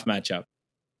really tough matchup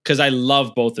because I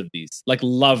love both of these. Like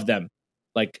love them.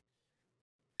 Like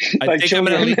I Like think I'm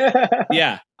gonna children. lean.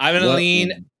 Yeah, I'm gonna What?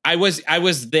 lean. I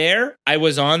was there. I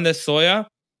was on the soya,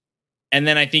 and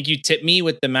then I think you tipped me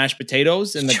with the mashed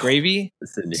potatoes and the gravy.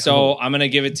 Listen, yo. So I'm gonna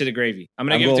give it to the gravy. I'm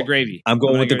gonna give it to gravy. I'm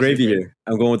going gonna with the give it to gravy here.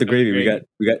 I'm going with the gravy. We gravy.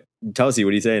 got Chelsea.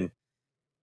 What are you saying?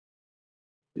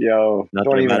 Yo, Not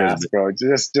don't that it even matters, ask, bro.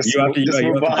 Just You have to- just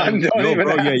you move have to- on. Don't No, even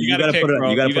bro, ask. yeah, you gotta pick, put it- bro.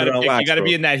 you gotta put it on pick. wax, You gotta bro.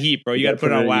 be in that heat, bro. You gotta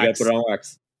put it on You wax. gotta put it on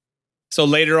wax. So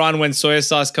later on, when soya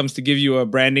sauce comes to give you a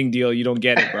branding deal, you don't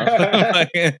get it,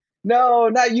 bro. No,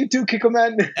 not you too, Kiko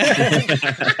man.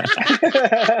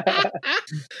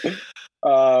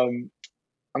 I'm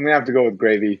gonna have to go with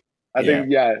gravy. I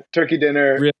think turkey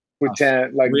dinner Really with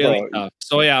ten, like really bro. tough.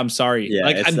 Soya, I'm sorry. Yeah,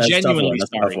 like it's- I'm that's a tough genuinely one.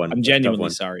 That's a tough sorry. one. I'm That's a tough genuinely one.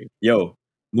 sorry. Yo,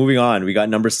 moving on. We got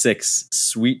number 6,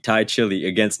 sweet Thai chili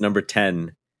against number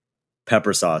 10,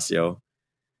 pepper sauce. Yo,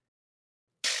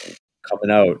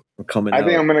 coming out. We're coming I out.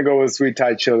 think I'm gonna go with sweet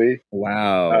Thai chili.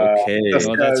 Wow. Okay. Just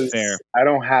Well, that's 'cause fair. I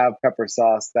don't have pepper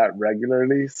sauce that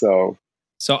regularly, so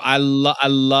So I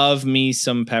love me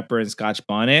some pepper and Scotch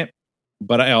bonnet,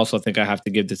 but I also think I have to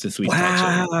give this a sweet Thai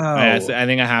chili. Wow. I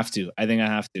think I have to. I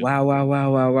to. Wow. I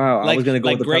Like- was gonna go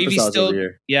like with the pepper gravy sauce still- over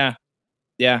here.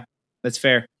 Yeah, that's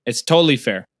fair. It's totally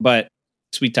fair, but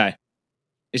sweet Thai.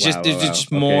 It's Wow, just there's wow,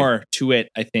 just wow. more to it,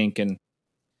 I think, and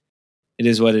it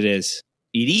is what it is.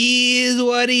 It is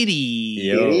what it is.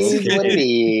 Yo, it is okay. what it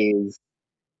is.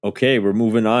 Okay, we're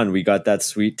moving on. We got that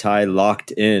sweet Thai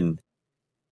locked in.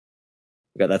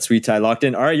 All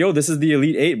right, yo, this is the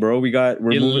Elite 8, bro. We're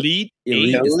moving. Elite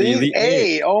Elite. Eight. It's the Elite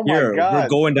Hey, oh my Here, god. we're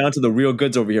going down to the real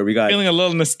goods over here. We got, Feeling a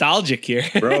little nostalgic here.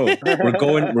 bro.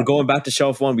 We're going back to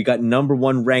shelf 1. We got number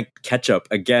 1 ranked ketchup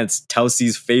against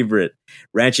Telsey's favorite,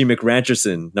 Ranchy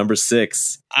McRancherson, number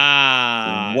 6.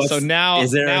 What's- So now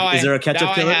is there a ketchup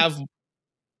now killer?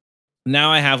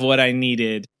 Now I have what I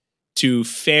needed to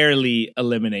fairly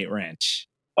eliminate ranch.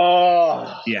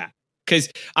 Oh, Yeah. Because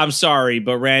I'm sorry,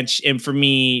 but ranch, and for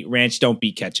me, ranch don't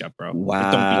beat ketchup, bro. Wow,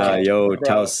 It don't beat ketchup, yo, bro.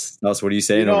 Taos, what are you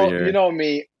saying over here? You know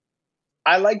me.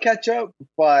 I like ketchup,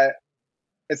 but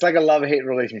it's like a love-hate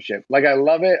relationship. Like I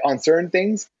love it on certain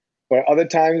things, but other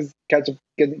times ketchup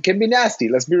can be nasty.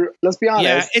 Let's be honest.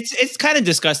 Yeah, it's kind of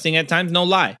disgusting at times. No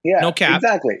lie. Yeah, no cap.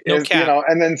 Exactly. No cap. You know,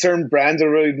 and then certain brands are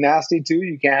really nasty too.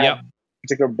 You can't have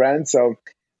particular brands. So,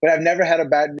 but I've never had a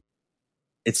bad.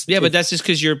 But that's just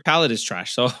because your palate is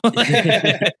trash. So there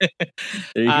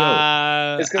you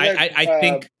go. It's because I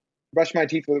think brush my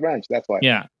teeth with ranch. That's why.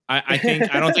 Yeah, I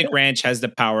don't think ranch has the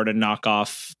power to knock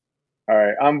off. All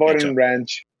right, I'm voting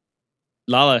ranch.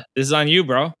 Lala, this is on you,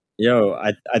 bro. Yo,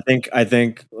 I think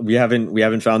we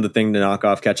haven't found the thing to knock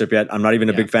off ketchup yet. I'm not even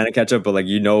a big fan of ketchup, but like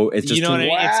it's just what I mean?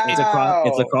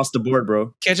 it's across the board,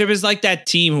 bro. Ketchup is like that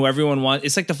team who everyone wants.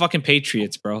 It's like the fucking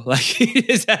Patriots, bro. Like you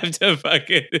just have to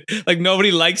fucking like nobody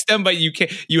likes them, but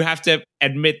you have to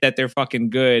admit that they're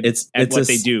fucking good at what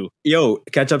they do. Yo,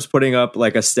 ketchup's putting up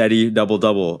like a steady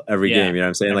double every game. You know what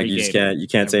I'm saying? Like you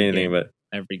can't say anything about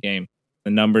every game.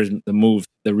 The numbers, the move,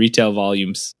 the retail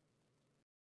volumes.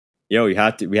 Yo, it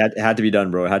had to be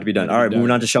done, bro. It had to be done. All right,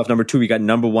 moving on to shelf number 2. We got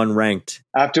number 1 ranked.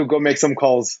 I have to go make some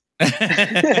calls. We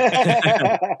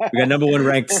got number 1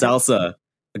 ranked salsa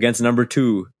against number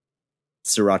 2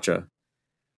 sriracha.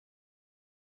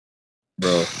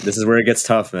 Bro, this is where it gets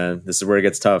tough, man. This is where it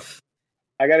gets tough.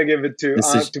 I gotta give it to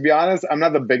be honest, I'm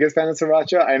not the biggest fan of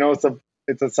sriracha. I know it's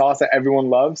a sauce that everyone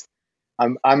loves.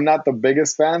 I'm not the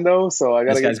biggest fan though, so I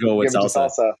gotta go with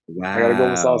salsa. Wow. I gotta go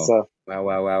with salsa.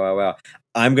 Wow.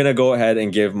 I'm gonna go ahead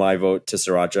and give my vote to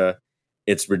sriracha.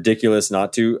 It's ridiculous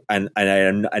not to, and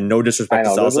no disrespect to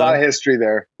salsa. There's a lot of history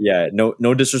there. Yeah, no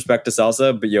disrespect to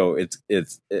salsa, but yo, it's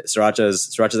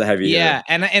sriracha's a heavy hitter. Yeah,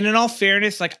 and in all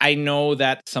fairness, like I know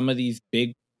that some of these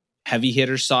big heavy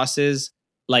hitter sauces,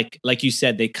 like you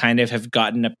said, they kind of have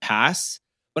gotten a pass.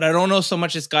 But I don't know so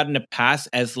much it's gotten a pass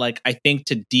as like I think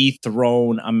to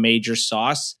dethrone a major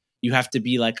sauce, you have to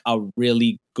be like a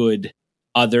really good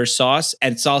other sauce,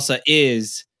 and salsa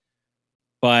is,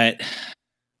 but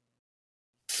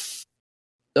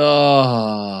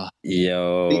yo,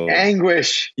 the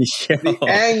anguish,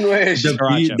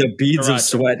 the beads of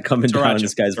sweat coming down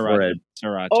this guy's forehead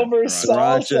over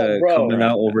salsa, bro. Coming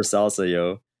out over salsa,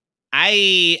 yo.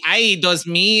 Ay, dos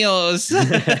míos.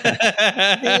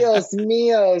 Dios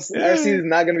míos. RC is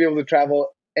not going to be able to travel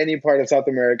any part of South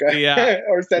America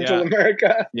or Central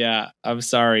America. Yeah, I'm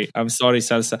sorry,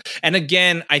 salsa. And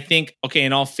again, I think, okay,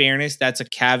 in all fairness, that's a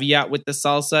caveat with the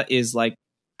salsa is like,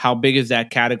 how big is that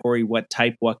category? What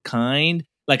type? What kind?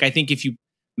 Like, I think if you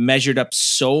measured up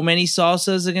so many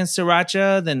salsas against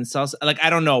sriracha, then salsa, like, I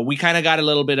don't know. We kind of got a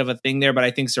little bit of a thing there, but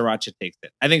I think sriracha takes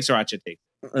it. I think sriracha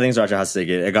has to take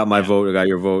it. I got my vote. I got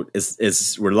your vote.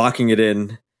 We're locking it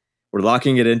in. We're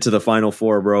locking it into the final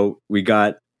 4, bro. We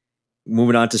got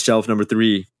moving on to shelf number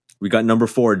 3. We got number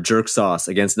 4 jerk sauce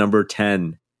against number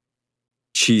 10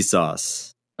 cheese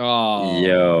sauce. Oh,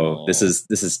 yo, this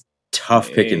is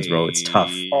tough pickings, bro. It's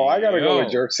tough. Oh, I gotta go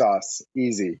with jerk sauce.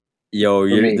 Easy. Yo,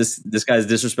 this guy's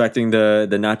disrespecting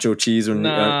the nacho cheese when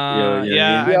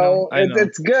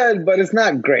it's good, but it's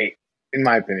not great. In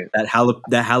my opinion, that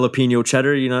jalapeno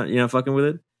cheddar, you're not fucking with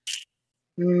it.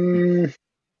 I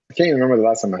can't even remember the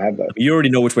last time I had that. You already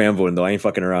know which way I'm voting, though. I ain't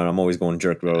fucking around. I'm always going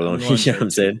jerk, bro. You know what I'm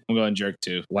saying? I'm going jerk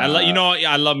too. Wow.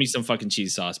 I love me some fucking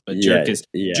cheese sauce, but jerk is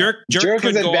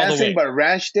advancing, but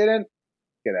ranch didn't.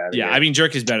 Get out of here. Yeah, I mean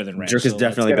jerk is better than ranch. Jerk is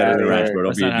definitely better than ranch, bro.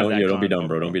 Don't be dumb,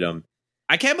 bro. Don't be dumb.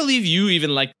 I can't believe you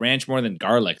even like ranch more than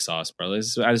garlic sauce, bro.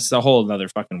 It's a whole other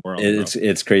fucking world.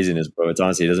 It's craziness, bro. It's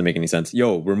honestly, it doesn't make any sense.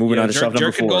 Yo, we're moving on to shelf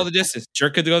number 4. Jerk could go the distance.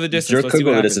 Jerk could go the distance. Jerk could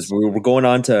go the distance. We're going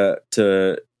on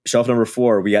to shelf number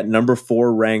 4. We got number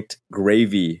 4 ranked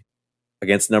gravy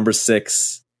against number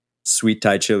 6 sweet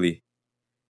Thai chili.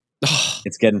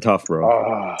 It's getting tough,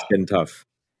 bro. It's getting tough.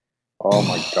 Oh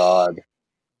my god.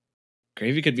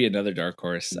 Gravy could be another dark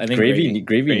horse. I think gravy needs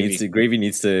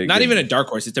to not even a dark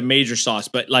horse. It's a major sauce,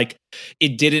 but like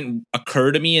it didn't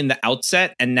occur to me in the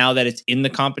outset, and now that it's in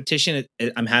the competition,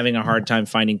 I'm having a hard time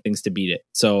finding things to beat it.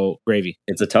 So gravy,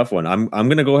 it's a tough one. I'm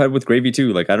gonna go ahead with gravy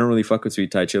too. Like I don't really fuck with sweet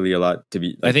Thai chili a lot. To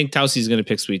be, I think Tausi's gonna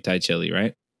pick sweet Thai chili,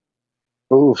 right?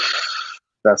 Oof,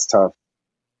 that's tough.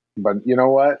 But you know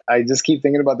what? I just keep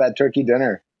thinking about that turkey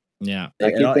dinner. Yeah,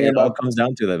 it all comes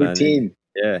down to that, routine.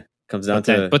 Man. Yeah. Comes down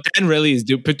to Patan really is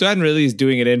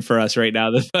doing it in for us right now.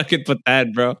 The fucking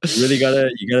Patan, bro. You really gotta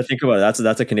think about it.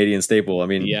 That's a Canadian staple. I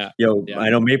mean, I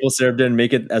know maple syrup didn't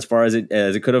make it as far as it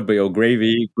could have, but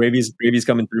gravy's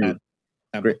coming through.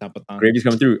 Gravy's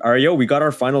coming through. All right, yo, we got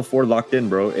our final four locked in,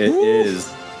 bro.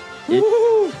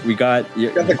 We got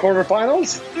the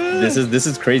quarterfinals. This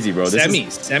is crazy, bro.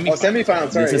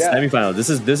 Semifinals. Sorry, this is semifinals.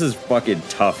 This is fucking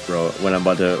tough, bro. When I'm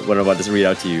about to read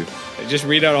out to you. Just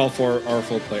read out all full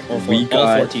play. All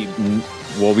four teams.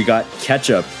 Well, we got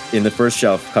Ketchup in the first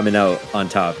shelf coming out on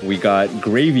top. We got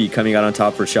Gravy coming out on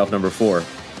top for shelf number 4.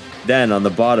 Then on the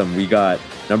bottom, we got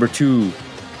number 2,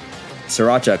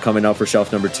 Sriracha coming out for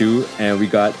shelf number 2, and we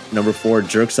got number 4,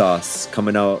 Jerk Sauce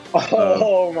coming out.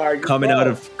 Oh my god!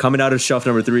 Coming out of shelf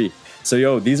number 3. So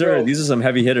yo, these are some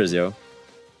heavy hitters, yo.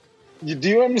 Do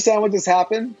you understand what just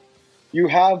happened? You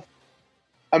have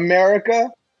America,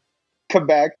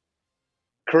 Quebec,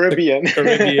 Caribbean,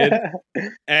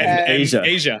 and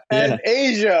Asia, and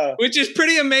Asia, which is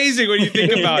pretty amazing when you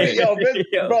think about it.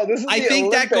 Bro, this is I think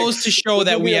Olympics. that goes to show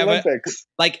that we have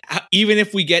even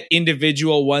if we get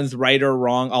individual ones right or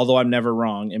wrong, although I'm never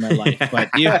wrong in my life, but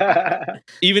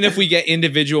even if we get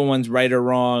individual ones right or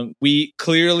wrong, we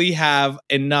clearly have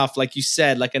enough, like you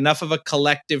said, like enough of a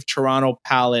collective Toronto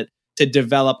palette to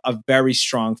develop a very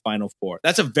strong Final Four.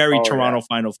 That's a very Toronto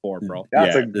Final Four, bro.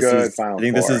 That's a good Final Four. I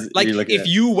think this is like if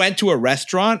you went to a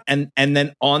restaurant and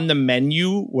then on the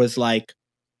menu was like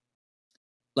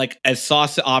as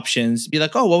sauce options, be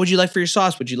like, oh, what would you like for your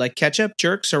sauce? Would you like ketchup,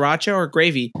 jerk, sriracha, or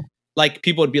gravy? Like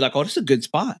people would be like, oh, this is a good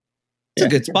spot. It's a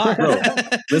good spot, bro.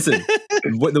 Listen,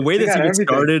 the way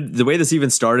this even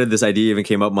started, this idea even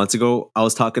came up months ago. I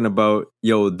was talking about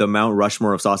the Mount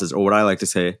Rushmore of sauces, or what I like to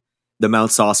say, the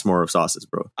Mount Saucemore of sauces,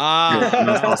 bro.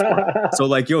 So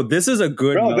like, this is a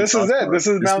good. Bro, this is it. This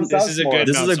is Mount Saucemore.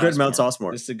 This is a good Mount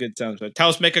Saucemore. This is a good sound. Tell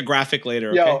us, make a graphic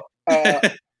later. Yo,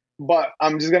 okay? But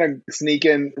I'm just gonna sneak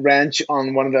in ranch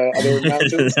on one of the other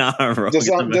mountains,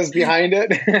 just behind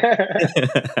it.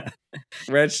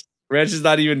 Ranch is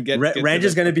not even Ranch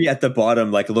is going to be at the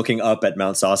bottom, like looking up at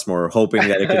Mount Saucemore, hoping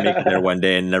that it can make it there one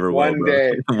day and never will. One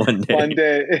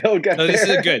day it'll get there. This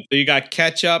is good. So you got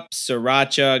ketchup,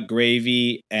 sriracha,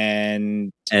 gravy,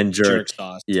 and jerk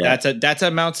sauce. Yeah, that's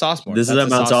a Mount Saucemore. This is a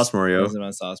Mount Saucemore, yo. This is a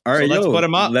Mount Saucemore. All right, so let's put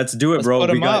them up. Let's do it, bro.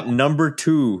 We got number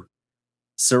 2,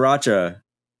 sriracha,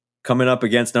 coming up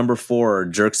against number 4,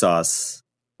 jerk sauce.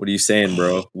 What are you saying,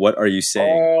 bro? What are you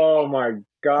saying? Oh my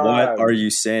god! What are you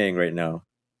saying right now?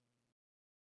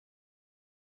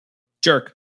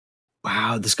 Jerk.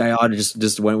 Wow, this guy ought to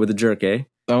just went with the jerk, eh?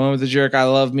 I went with the jerk. I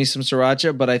love me some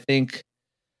sriracha, but I think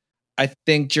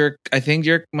jerk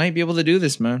might be able to do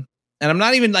this, man. And I'm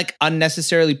not even like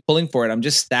unnecessarily pulling for it. I'm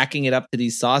just stacking it up to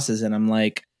these sauces, and I'm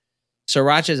like,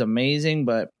 sriracha is amazing,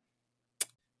 but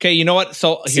okay, you know what?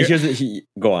 So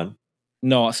go on.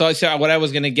 No, so what I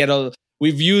was gonna get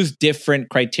we've used different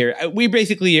criteria. We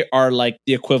basically are like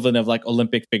the equivalent of like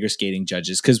Olympic figure skating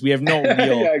judges because we have no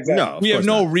real, we have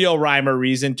no real rhyme or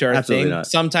reason to our Absolutely thing. Not.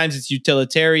 Sometimes it's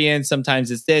utilitarian,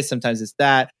 sometimes it's this, sometimes it's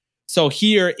that. So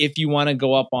here, if you want to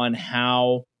go up on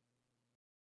how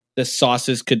the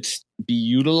sauces could be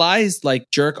utilized, like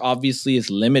jerk obviously is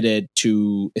limited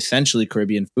to essentially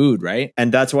Caribbean food, right?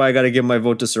 And that's why I got to give my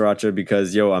vote to sriracha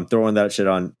because I'm throwing that shit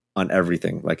on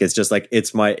everything. Like it's just like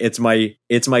it's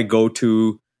my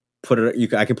go-to.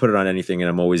 I can put it on anything and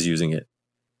I'm always using it.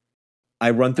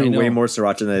 I run through way more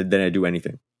sriracha than I do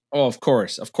anything. Oh, of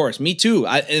course. Me too.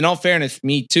 In all fairness,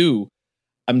 me too.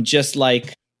 I'm just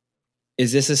like,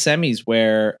 is this a semis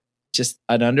where just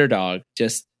an underdog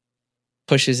just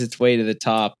pushes its way to the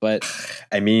top? But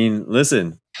I mean,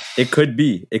 listen, it could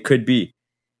be. I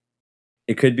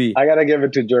gotta give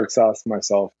it to jerk sauce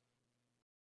myself.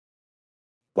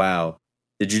 Wow.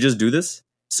 Did you just do this?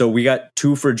 So we got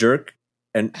 2 for jerk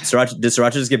and sriracha. Did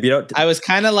sriracha just get beat out? I was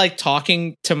kind of like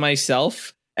talking to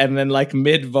myself and then like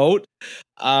mid vote.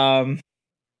 Where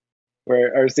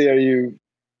RC, are you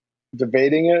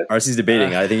debating it? RC's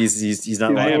debating. I think he's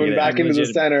not moving back into the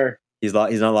center. He's not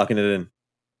locking it in.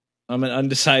 I'm an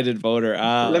undecided voter.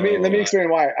 Let me explain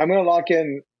why. I'm gonna lock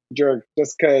in jerk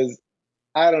just because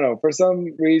I don't know. For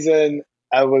some reason,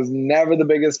 I was never the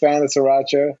biggest fan of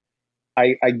sriracha.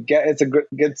 I get it's a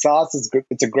good sauce.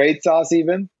 It's a great sauce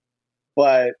even,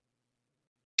 but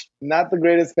not the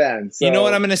greatest fan. So. You know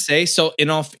what I'm going to say? So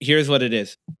here's what it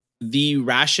is. The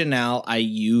rationale I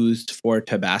used for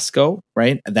Tabasco,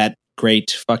 right? That great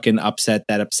fucking upset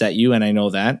that upset you. And I know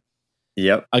that.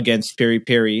 Yep. Against Piri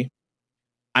Piri.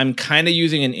 I'm kind of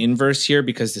using an inverse here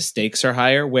because the stakes are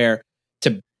higher where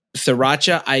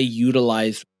sriracha I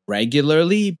utilize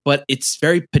regularly, but it's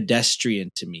very pedestrian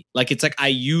to me. Like it's like I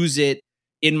use it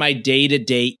in my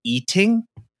day-to-day eating,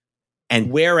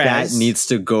 and whereas that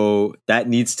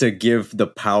needs to give the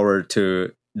power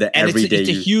to the everyday. It's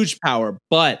a huge power,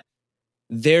 but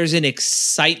there's an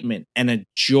excitement and a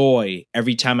joy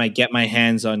every time I get my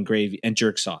hands on gravy and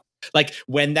jerk sauce. Like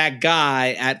when that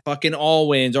guy at fucking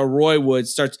Allwyn's or Roy Wood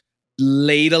starts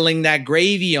ladling that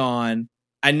gravy on,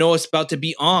 I know it's about to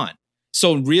be on.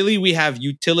 So really we have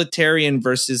utilitarian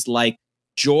versus like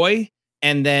joy,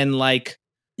 and then like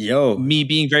me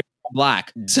being very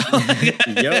black. So I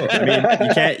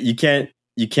mean,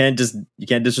 you can't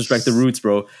disrespect the roots,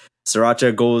 bro.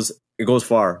 Sriracha goes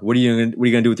far. What are you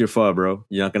gonna do with your pho, bro?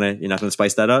 You're not gonna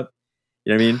spice that up?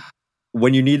 You know what I mean?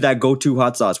 When you need that go-to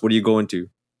hot sauce, what are you going to?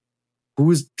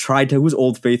 Who's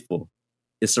Old Faithful?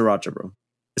 It's Sriracha, bro.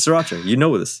 It's Sriracha. You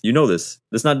know this.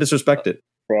 Let's not disrespect it.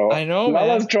 Bro, I know,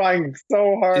 Lala's trying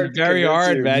so hard. It's very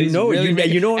hard, man. You know,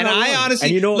 and I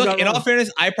honestly, look, in all fairness,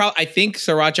 I think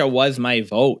Sriracha was my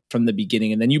vote from the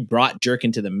beginning, and then you brought jerk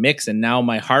into the mix, and now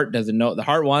my heart doesn't know. The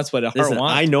heart wants what the heart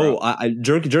wants. I know,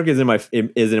 jerk is in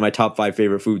my top 5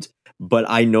 favorite foods, but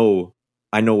I know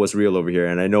what's real over here,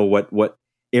 and I know what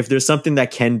if there's something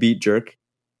that can beat jerk,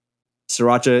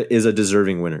 Sriracha is a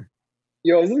deserving winner.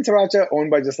 Yo, isn't Sriracha owned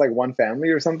by just like one family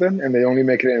or something, and they only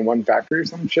make it in one factory or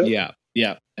some shit? Yeah.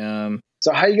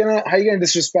 So how you gonna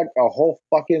disrespect a whole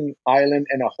fucking island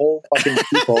and a whole fucking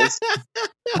peoples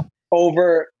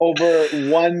over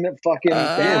one fucking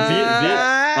family?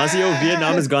 Honestly,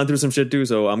 Vietnam has gone through some shit too,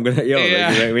 so I'm gonna we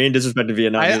ain't disrespecting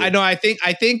Vietnam. I know. I think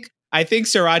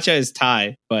Sriracha is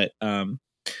Thai, but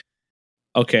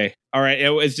okay. All right,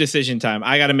 it's decision time.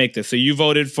 I got to make this. So you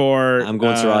voted for. I'm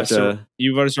going Sriracha.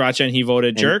 You voted Sriracha, and he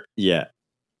voted jerk. Yeah,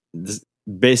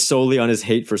 based solely on his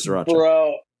hate for Sriracha.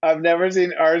 Bro, I've never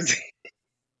seen RC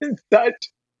such.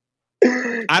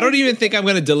 I don't even think I'm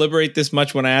going to deliberate this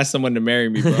much when I ask someone to marry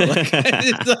me, bro.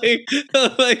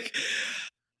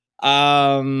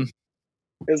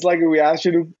 It's like we asked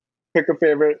you to pick a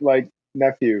favorite like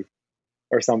nephew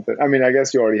or something. I mean, I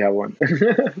guess you already have one.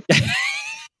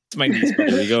 It's my niece, bro.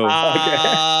 There you go.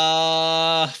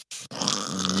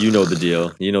 You know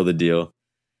the deal.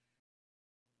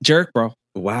 Jerk, bro.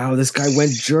 Wow, this guy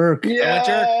went jerk. Yeah. I went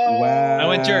jerk. Wow. I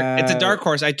went jerk. It's a dark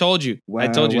horse. I told you. Wow,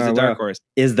 it's a dark horse.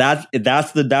 Is that's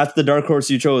the dark horse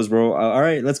you chose, bro? All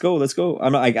right, let's go.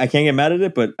 I can't get mad at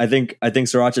it, but I think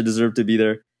Sriracha deserved to be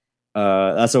there.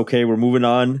 That's okay. We're moving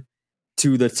on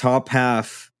to the top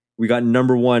half. We got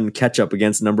number 1 ketchup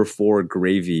against number 4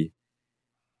 gravy.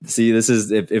 See, this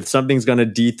is if something's gonna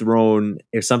dethrone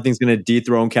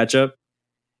ketchup,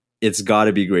 it's got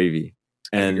to be gravy.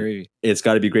 It's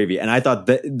got to be gravy. And I thought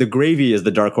that the gravy is the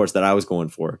dark horse that I was going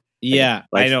for. Yeah,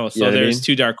 I know. So there's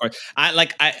 2 dark horses.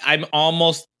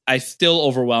 I'm still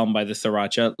overwhelmed by the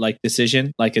Sriracha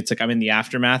decision. Like it's like I'm in the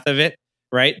aftermath of it,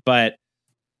 right? But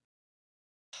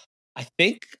I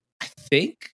think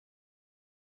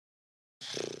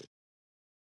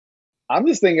I'm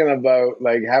just thinking about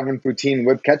like having poutine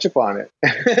with ketchup on it.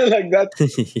 Like that's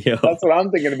what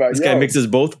I'm thinking about. This guy mixes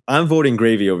both. I'm voting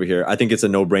gravy over here. I think it's a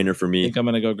no-brainer for me. I think I'm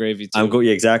gonna go gravy too.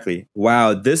 Exactly.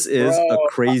 Wow, this is a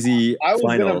crazy I was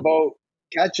final. gonna vote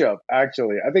ketchup.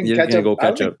 Actually, I think You're ketchup. go ketchup.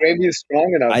 I don't think gravy is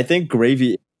strong enough. I think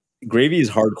gravy is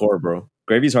hardcore, bro.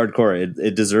 Gravy's hardcore.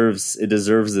 It deserves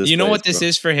this. You know what this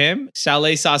is for him?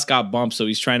 Saleh sauce got bumped, so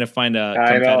he's trying to find a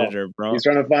competitor, bro. He's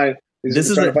trying to find.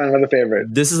 He's trying to find another favorite.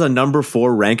 This is a number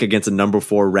 4 rank against a number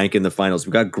 4 rank in the finals.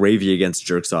 We got gravy against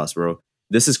jerk sauce, bro.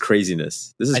 This is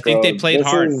craziness. I think they played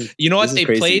hard. You know what? They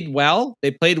crazy. played well.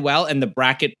 They played well, and the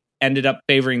bracket ended up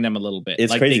favoring them a little bit.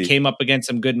 It's crazy. They came up against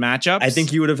some good matchups. I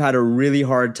think you would have had a really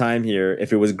hard time here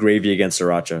if it was gravy against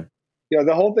Sriracha. Yeah,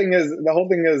 the whole thing is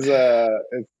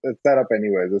it's set up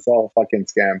anyways. It's all a fucking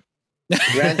scam.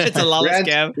 It's a lawless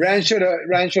scam. Rand should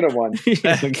have won. Get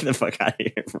the fuck out of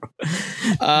here, bro.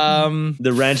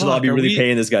 The ranch lobby really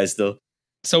paying this guy still.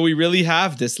 So we really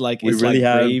have this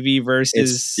gravy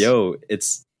versus.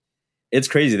 It's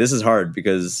crazy. This is hard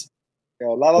because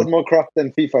Lala's more corrupt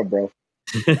than FIFA, bro.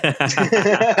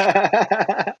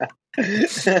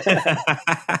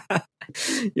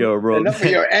 Yo, bro. Enough of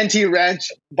your anti-ranch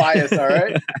bias, all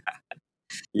right?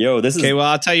 Yo, this is okay. Well,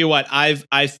 I'll tell you what.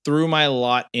 I threw my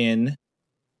lot in.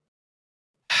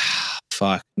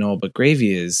 Fuck no, but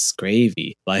gravy is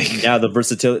gravy. Like the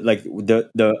versatility, like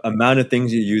the amount of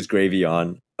things you use gravy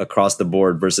on across the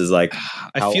board versus like.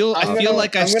 I feel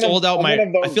like I've sold out my.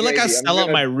 I feel like I sell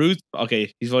out my roots.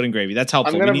 Okay, he's voting gravy. That's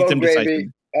helpful. We need some decisive.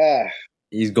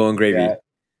 He's going gravy. Yeah.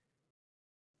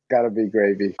 Gotta be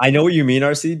gravy. I know what you mean,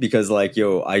 RC, because like,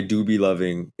 yo, I do be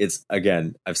loving. It's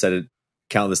again, I've said it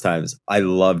countless times. I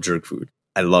love jerk food.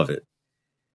 I love it.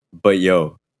 But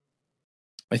yo,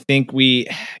 I think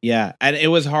and it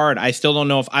was hard. I still don't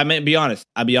know if I may be honest.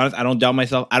 I'll be honest. I don't doubt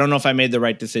myself. I don't know if I made the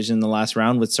right decision in the last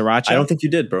round with Sriracha. I don't think you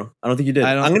did, bro. I don't think you did.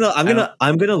 I'm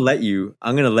gonna let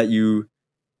you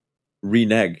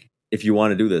renege if you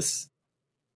want to do this.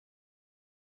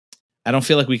 I don't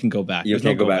feel like we can go back. You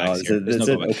can't go back.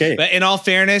 Okay. But in all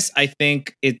fairness, I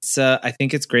think it's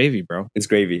gravy, bro. It's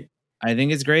gravy. I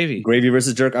think it's gravy. Gravy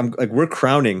versus jerk. I'm like we're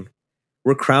crowning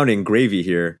gravy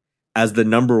here as the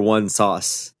number one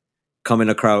sauce coming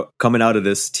out of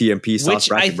this TMP sauce which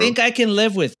bracket, I think I can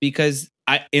live with because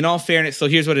in all fairness, so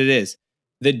here's what it is.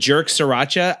 The jerk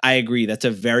sriracha, I agree. That's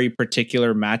a very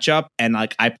particular matchup. And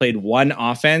like I played one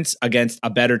offense against a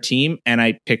better team and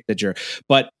I picked the jerk.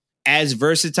 But as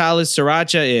versatile as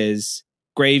sriracha is,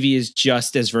 gravy is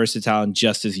just as versatile and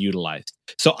just as utilized.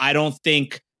 So I don't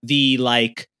think the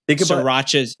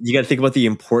srirachas. You got to think about the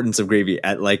importance of gravy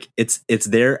at it's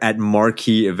there at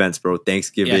marquee events, bro.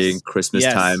 Thanksgiving, Christmas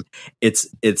time. It's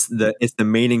the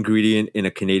main ingredient in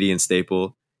a Canadian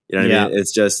staple. You know what I mean?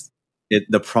 It's just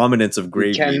the prominence of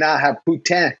gravy. You cannot have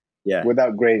poutine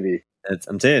without gravy.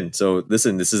 I'm saying. So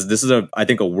listen, this is I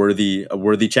think a worthy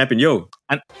champion. Yo,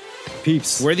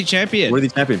 peeps, worthy champion,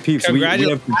 peeps.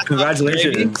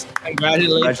 Congratulations.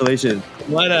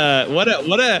 What a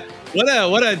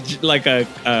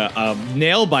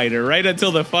nail biter right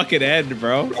until the fucking end,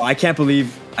 bro. I can't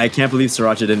believe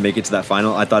Sriracha didn't make it to that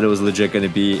final. I thought it was legit going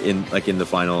to be in the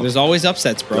final. There's always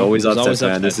upsets, bro. There's always upsets,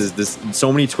 man. This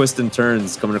so many twists and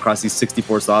turns coming across these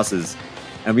 64 sauces,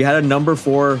 and we had a number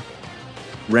 4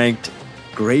 ranked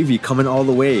gravy coming all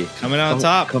the way, coming out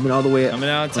top, coming all the way out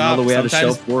of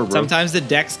shelf 4, bro. Sometimes the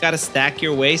deck's got to stack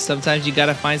your way. Sometimes you got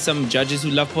to find some judges who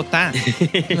love potin.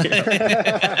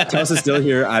 Tels is still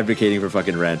here advocating for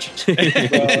fucking ranch.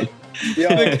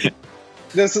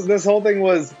 This whole thing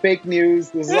was fake news.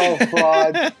 This is all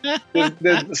fraud.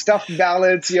 There's stuffed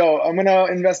ballots. Yo, I'm gonna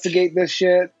investigate this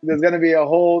shit. There's gonna be a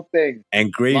whole thing. And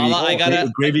gravy,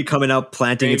 gravy coming out,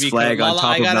 planting its flag on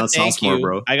top of Mount Salsmore,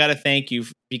 bro. I gotta thank you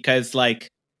because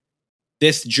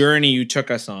this journey you took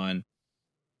us on,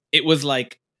 it was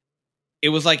like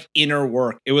inner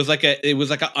work. It was like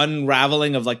an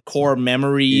unraveling of core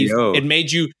memories. Yo. It made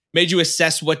you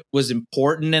assess what was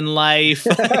important in life.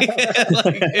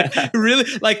 Really,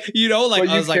 what you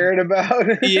cared about.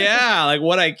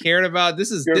 What I cared about.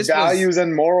 This values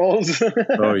and morals.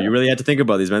 Bro, you really had to think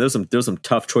about these, man. There's some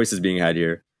tough choices being had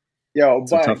here. Yo,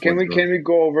 but can we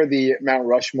go over the Mount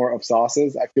Rushmore of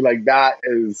sauces? I feel like that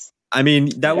is. I mean,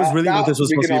 that was really what this was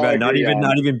supposed to be about. Not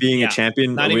even being a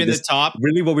champion. Not even the top.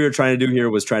 Really, what we were trying to do here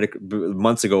was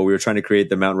months ago, we were trying to create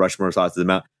the Mount Rushmore sauce, the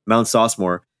Mount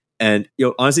Saucemore. And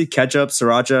honestly, ketchup,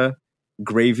 sriracha,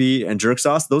 gravy, and jerk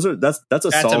sauce, that's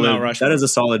a solid Mount Rushmore. That is a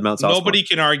solid Mount Sauce. Nobody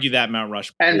can argue that Mount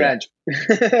Rushmore. And ranch. Like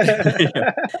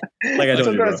I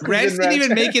told you, bro. Ranch didn't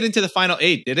even make it into the final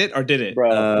 8, did it? Or did it?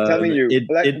 Bro, I'm telling you. It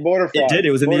did.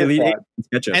 It was in the Elite 8.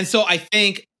 Ketchup. And so I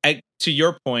think, to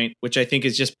your point, which I think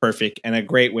is just perfect and a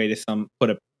great way to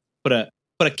put a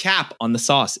cap on the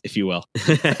sauce, if you will.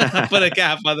 Put a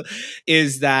cap on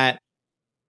is that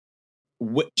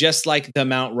just like the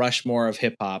Mount Rushmore of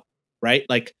hip hop, right?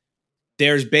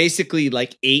 There's basically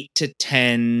 8 to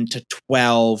 10 to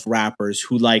 12 rappers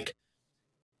who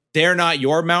they're not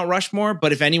your Mount Rushmore,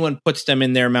 but if anyone puts them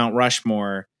in their Mount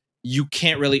Rushmore, you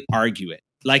can't really argue it.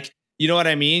 You know what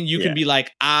I mean? You can be you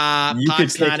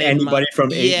could pick anybody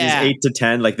from 8 to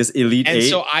 10, this Elite 8. And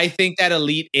so I think that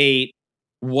Elite 8,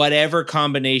 whatever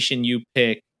combination you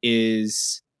pick,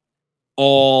 is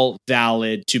all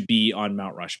valid to be on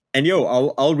Mount Rushmore. And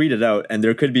I'll read it out, and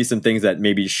there could be some things that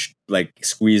maybe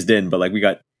squeezed in, but we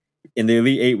got in the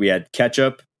Elite 8, we had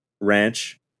ketchup,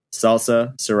 ranch,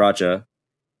 salsa, sriracha,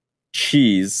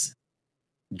 cheese,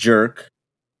 jerk,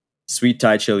 sweet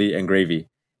Thai chili, and gravy.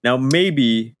 Now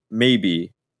maybe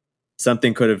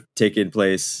something could have taken the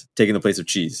place of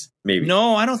cheese. Maybe.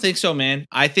 No, I don't think so, man.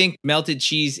 I think melted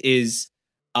cheese is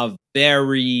a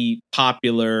very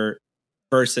popular,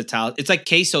 versatile. It's like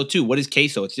queso too. What is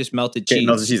queso? It's just melted cheese.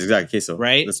 Melted cheese, exactly. Queso,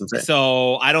 right? That's what I'm saying.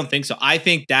 So I don't think so. I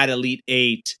think that Elite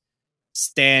 8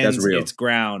 stands its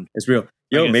ground. It's real.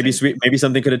 Maybe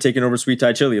something could have taken over sweet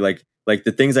Thai chili. Like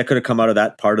the things that could have come out of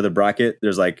that part of the bracket.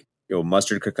 There's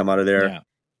mustard could come out of there. Yeah.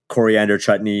 Coriander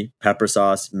chutney, pepper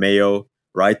sauce, mayo,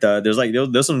 raita. There's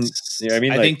some. You know what I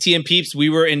mean? I think T and Peeps, we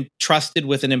were entrusted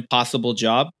with an impossible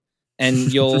job.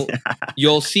 And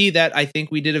you'll see that I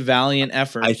think we did a valiant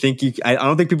effort. I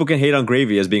don't think people can hate on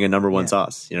gravy as being a number 1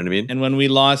 sauce. You know what I mean? And when we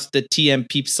lost the TM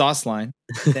Peeps sauce line,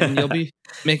 then you'll be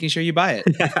making sure you buy it.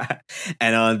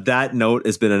 And on that note,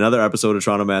 it's been another episode of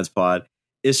Toronto Man's Pod.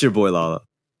 It's your boy Lala.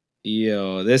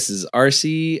 Yo, this is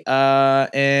RC,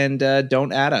 and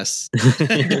don't add us.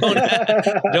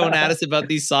 don't add us about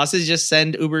these sauces. Just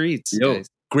send Uber Eats. Yo, guys.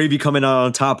 gravy coming out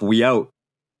on top. We out.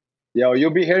 Yo,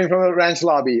 you'll be hearing from the ranch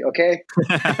lobby, okay?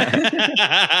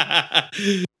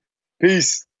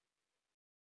 Peace.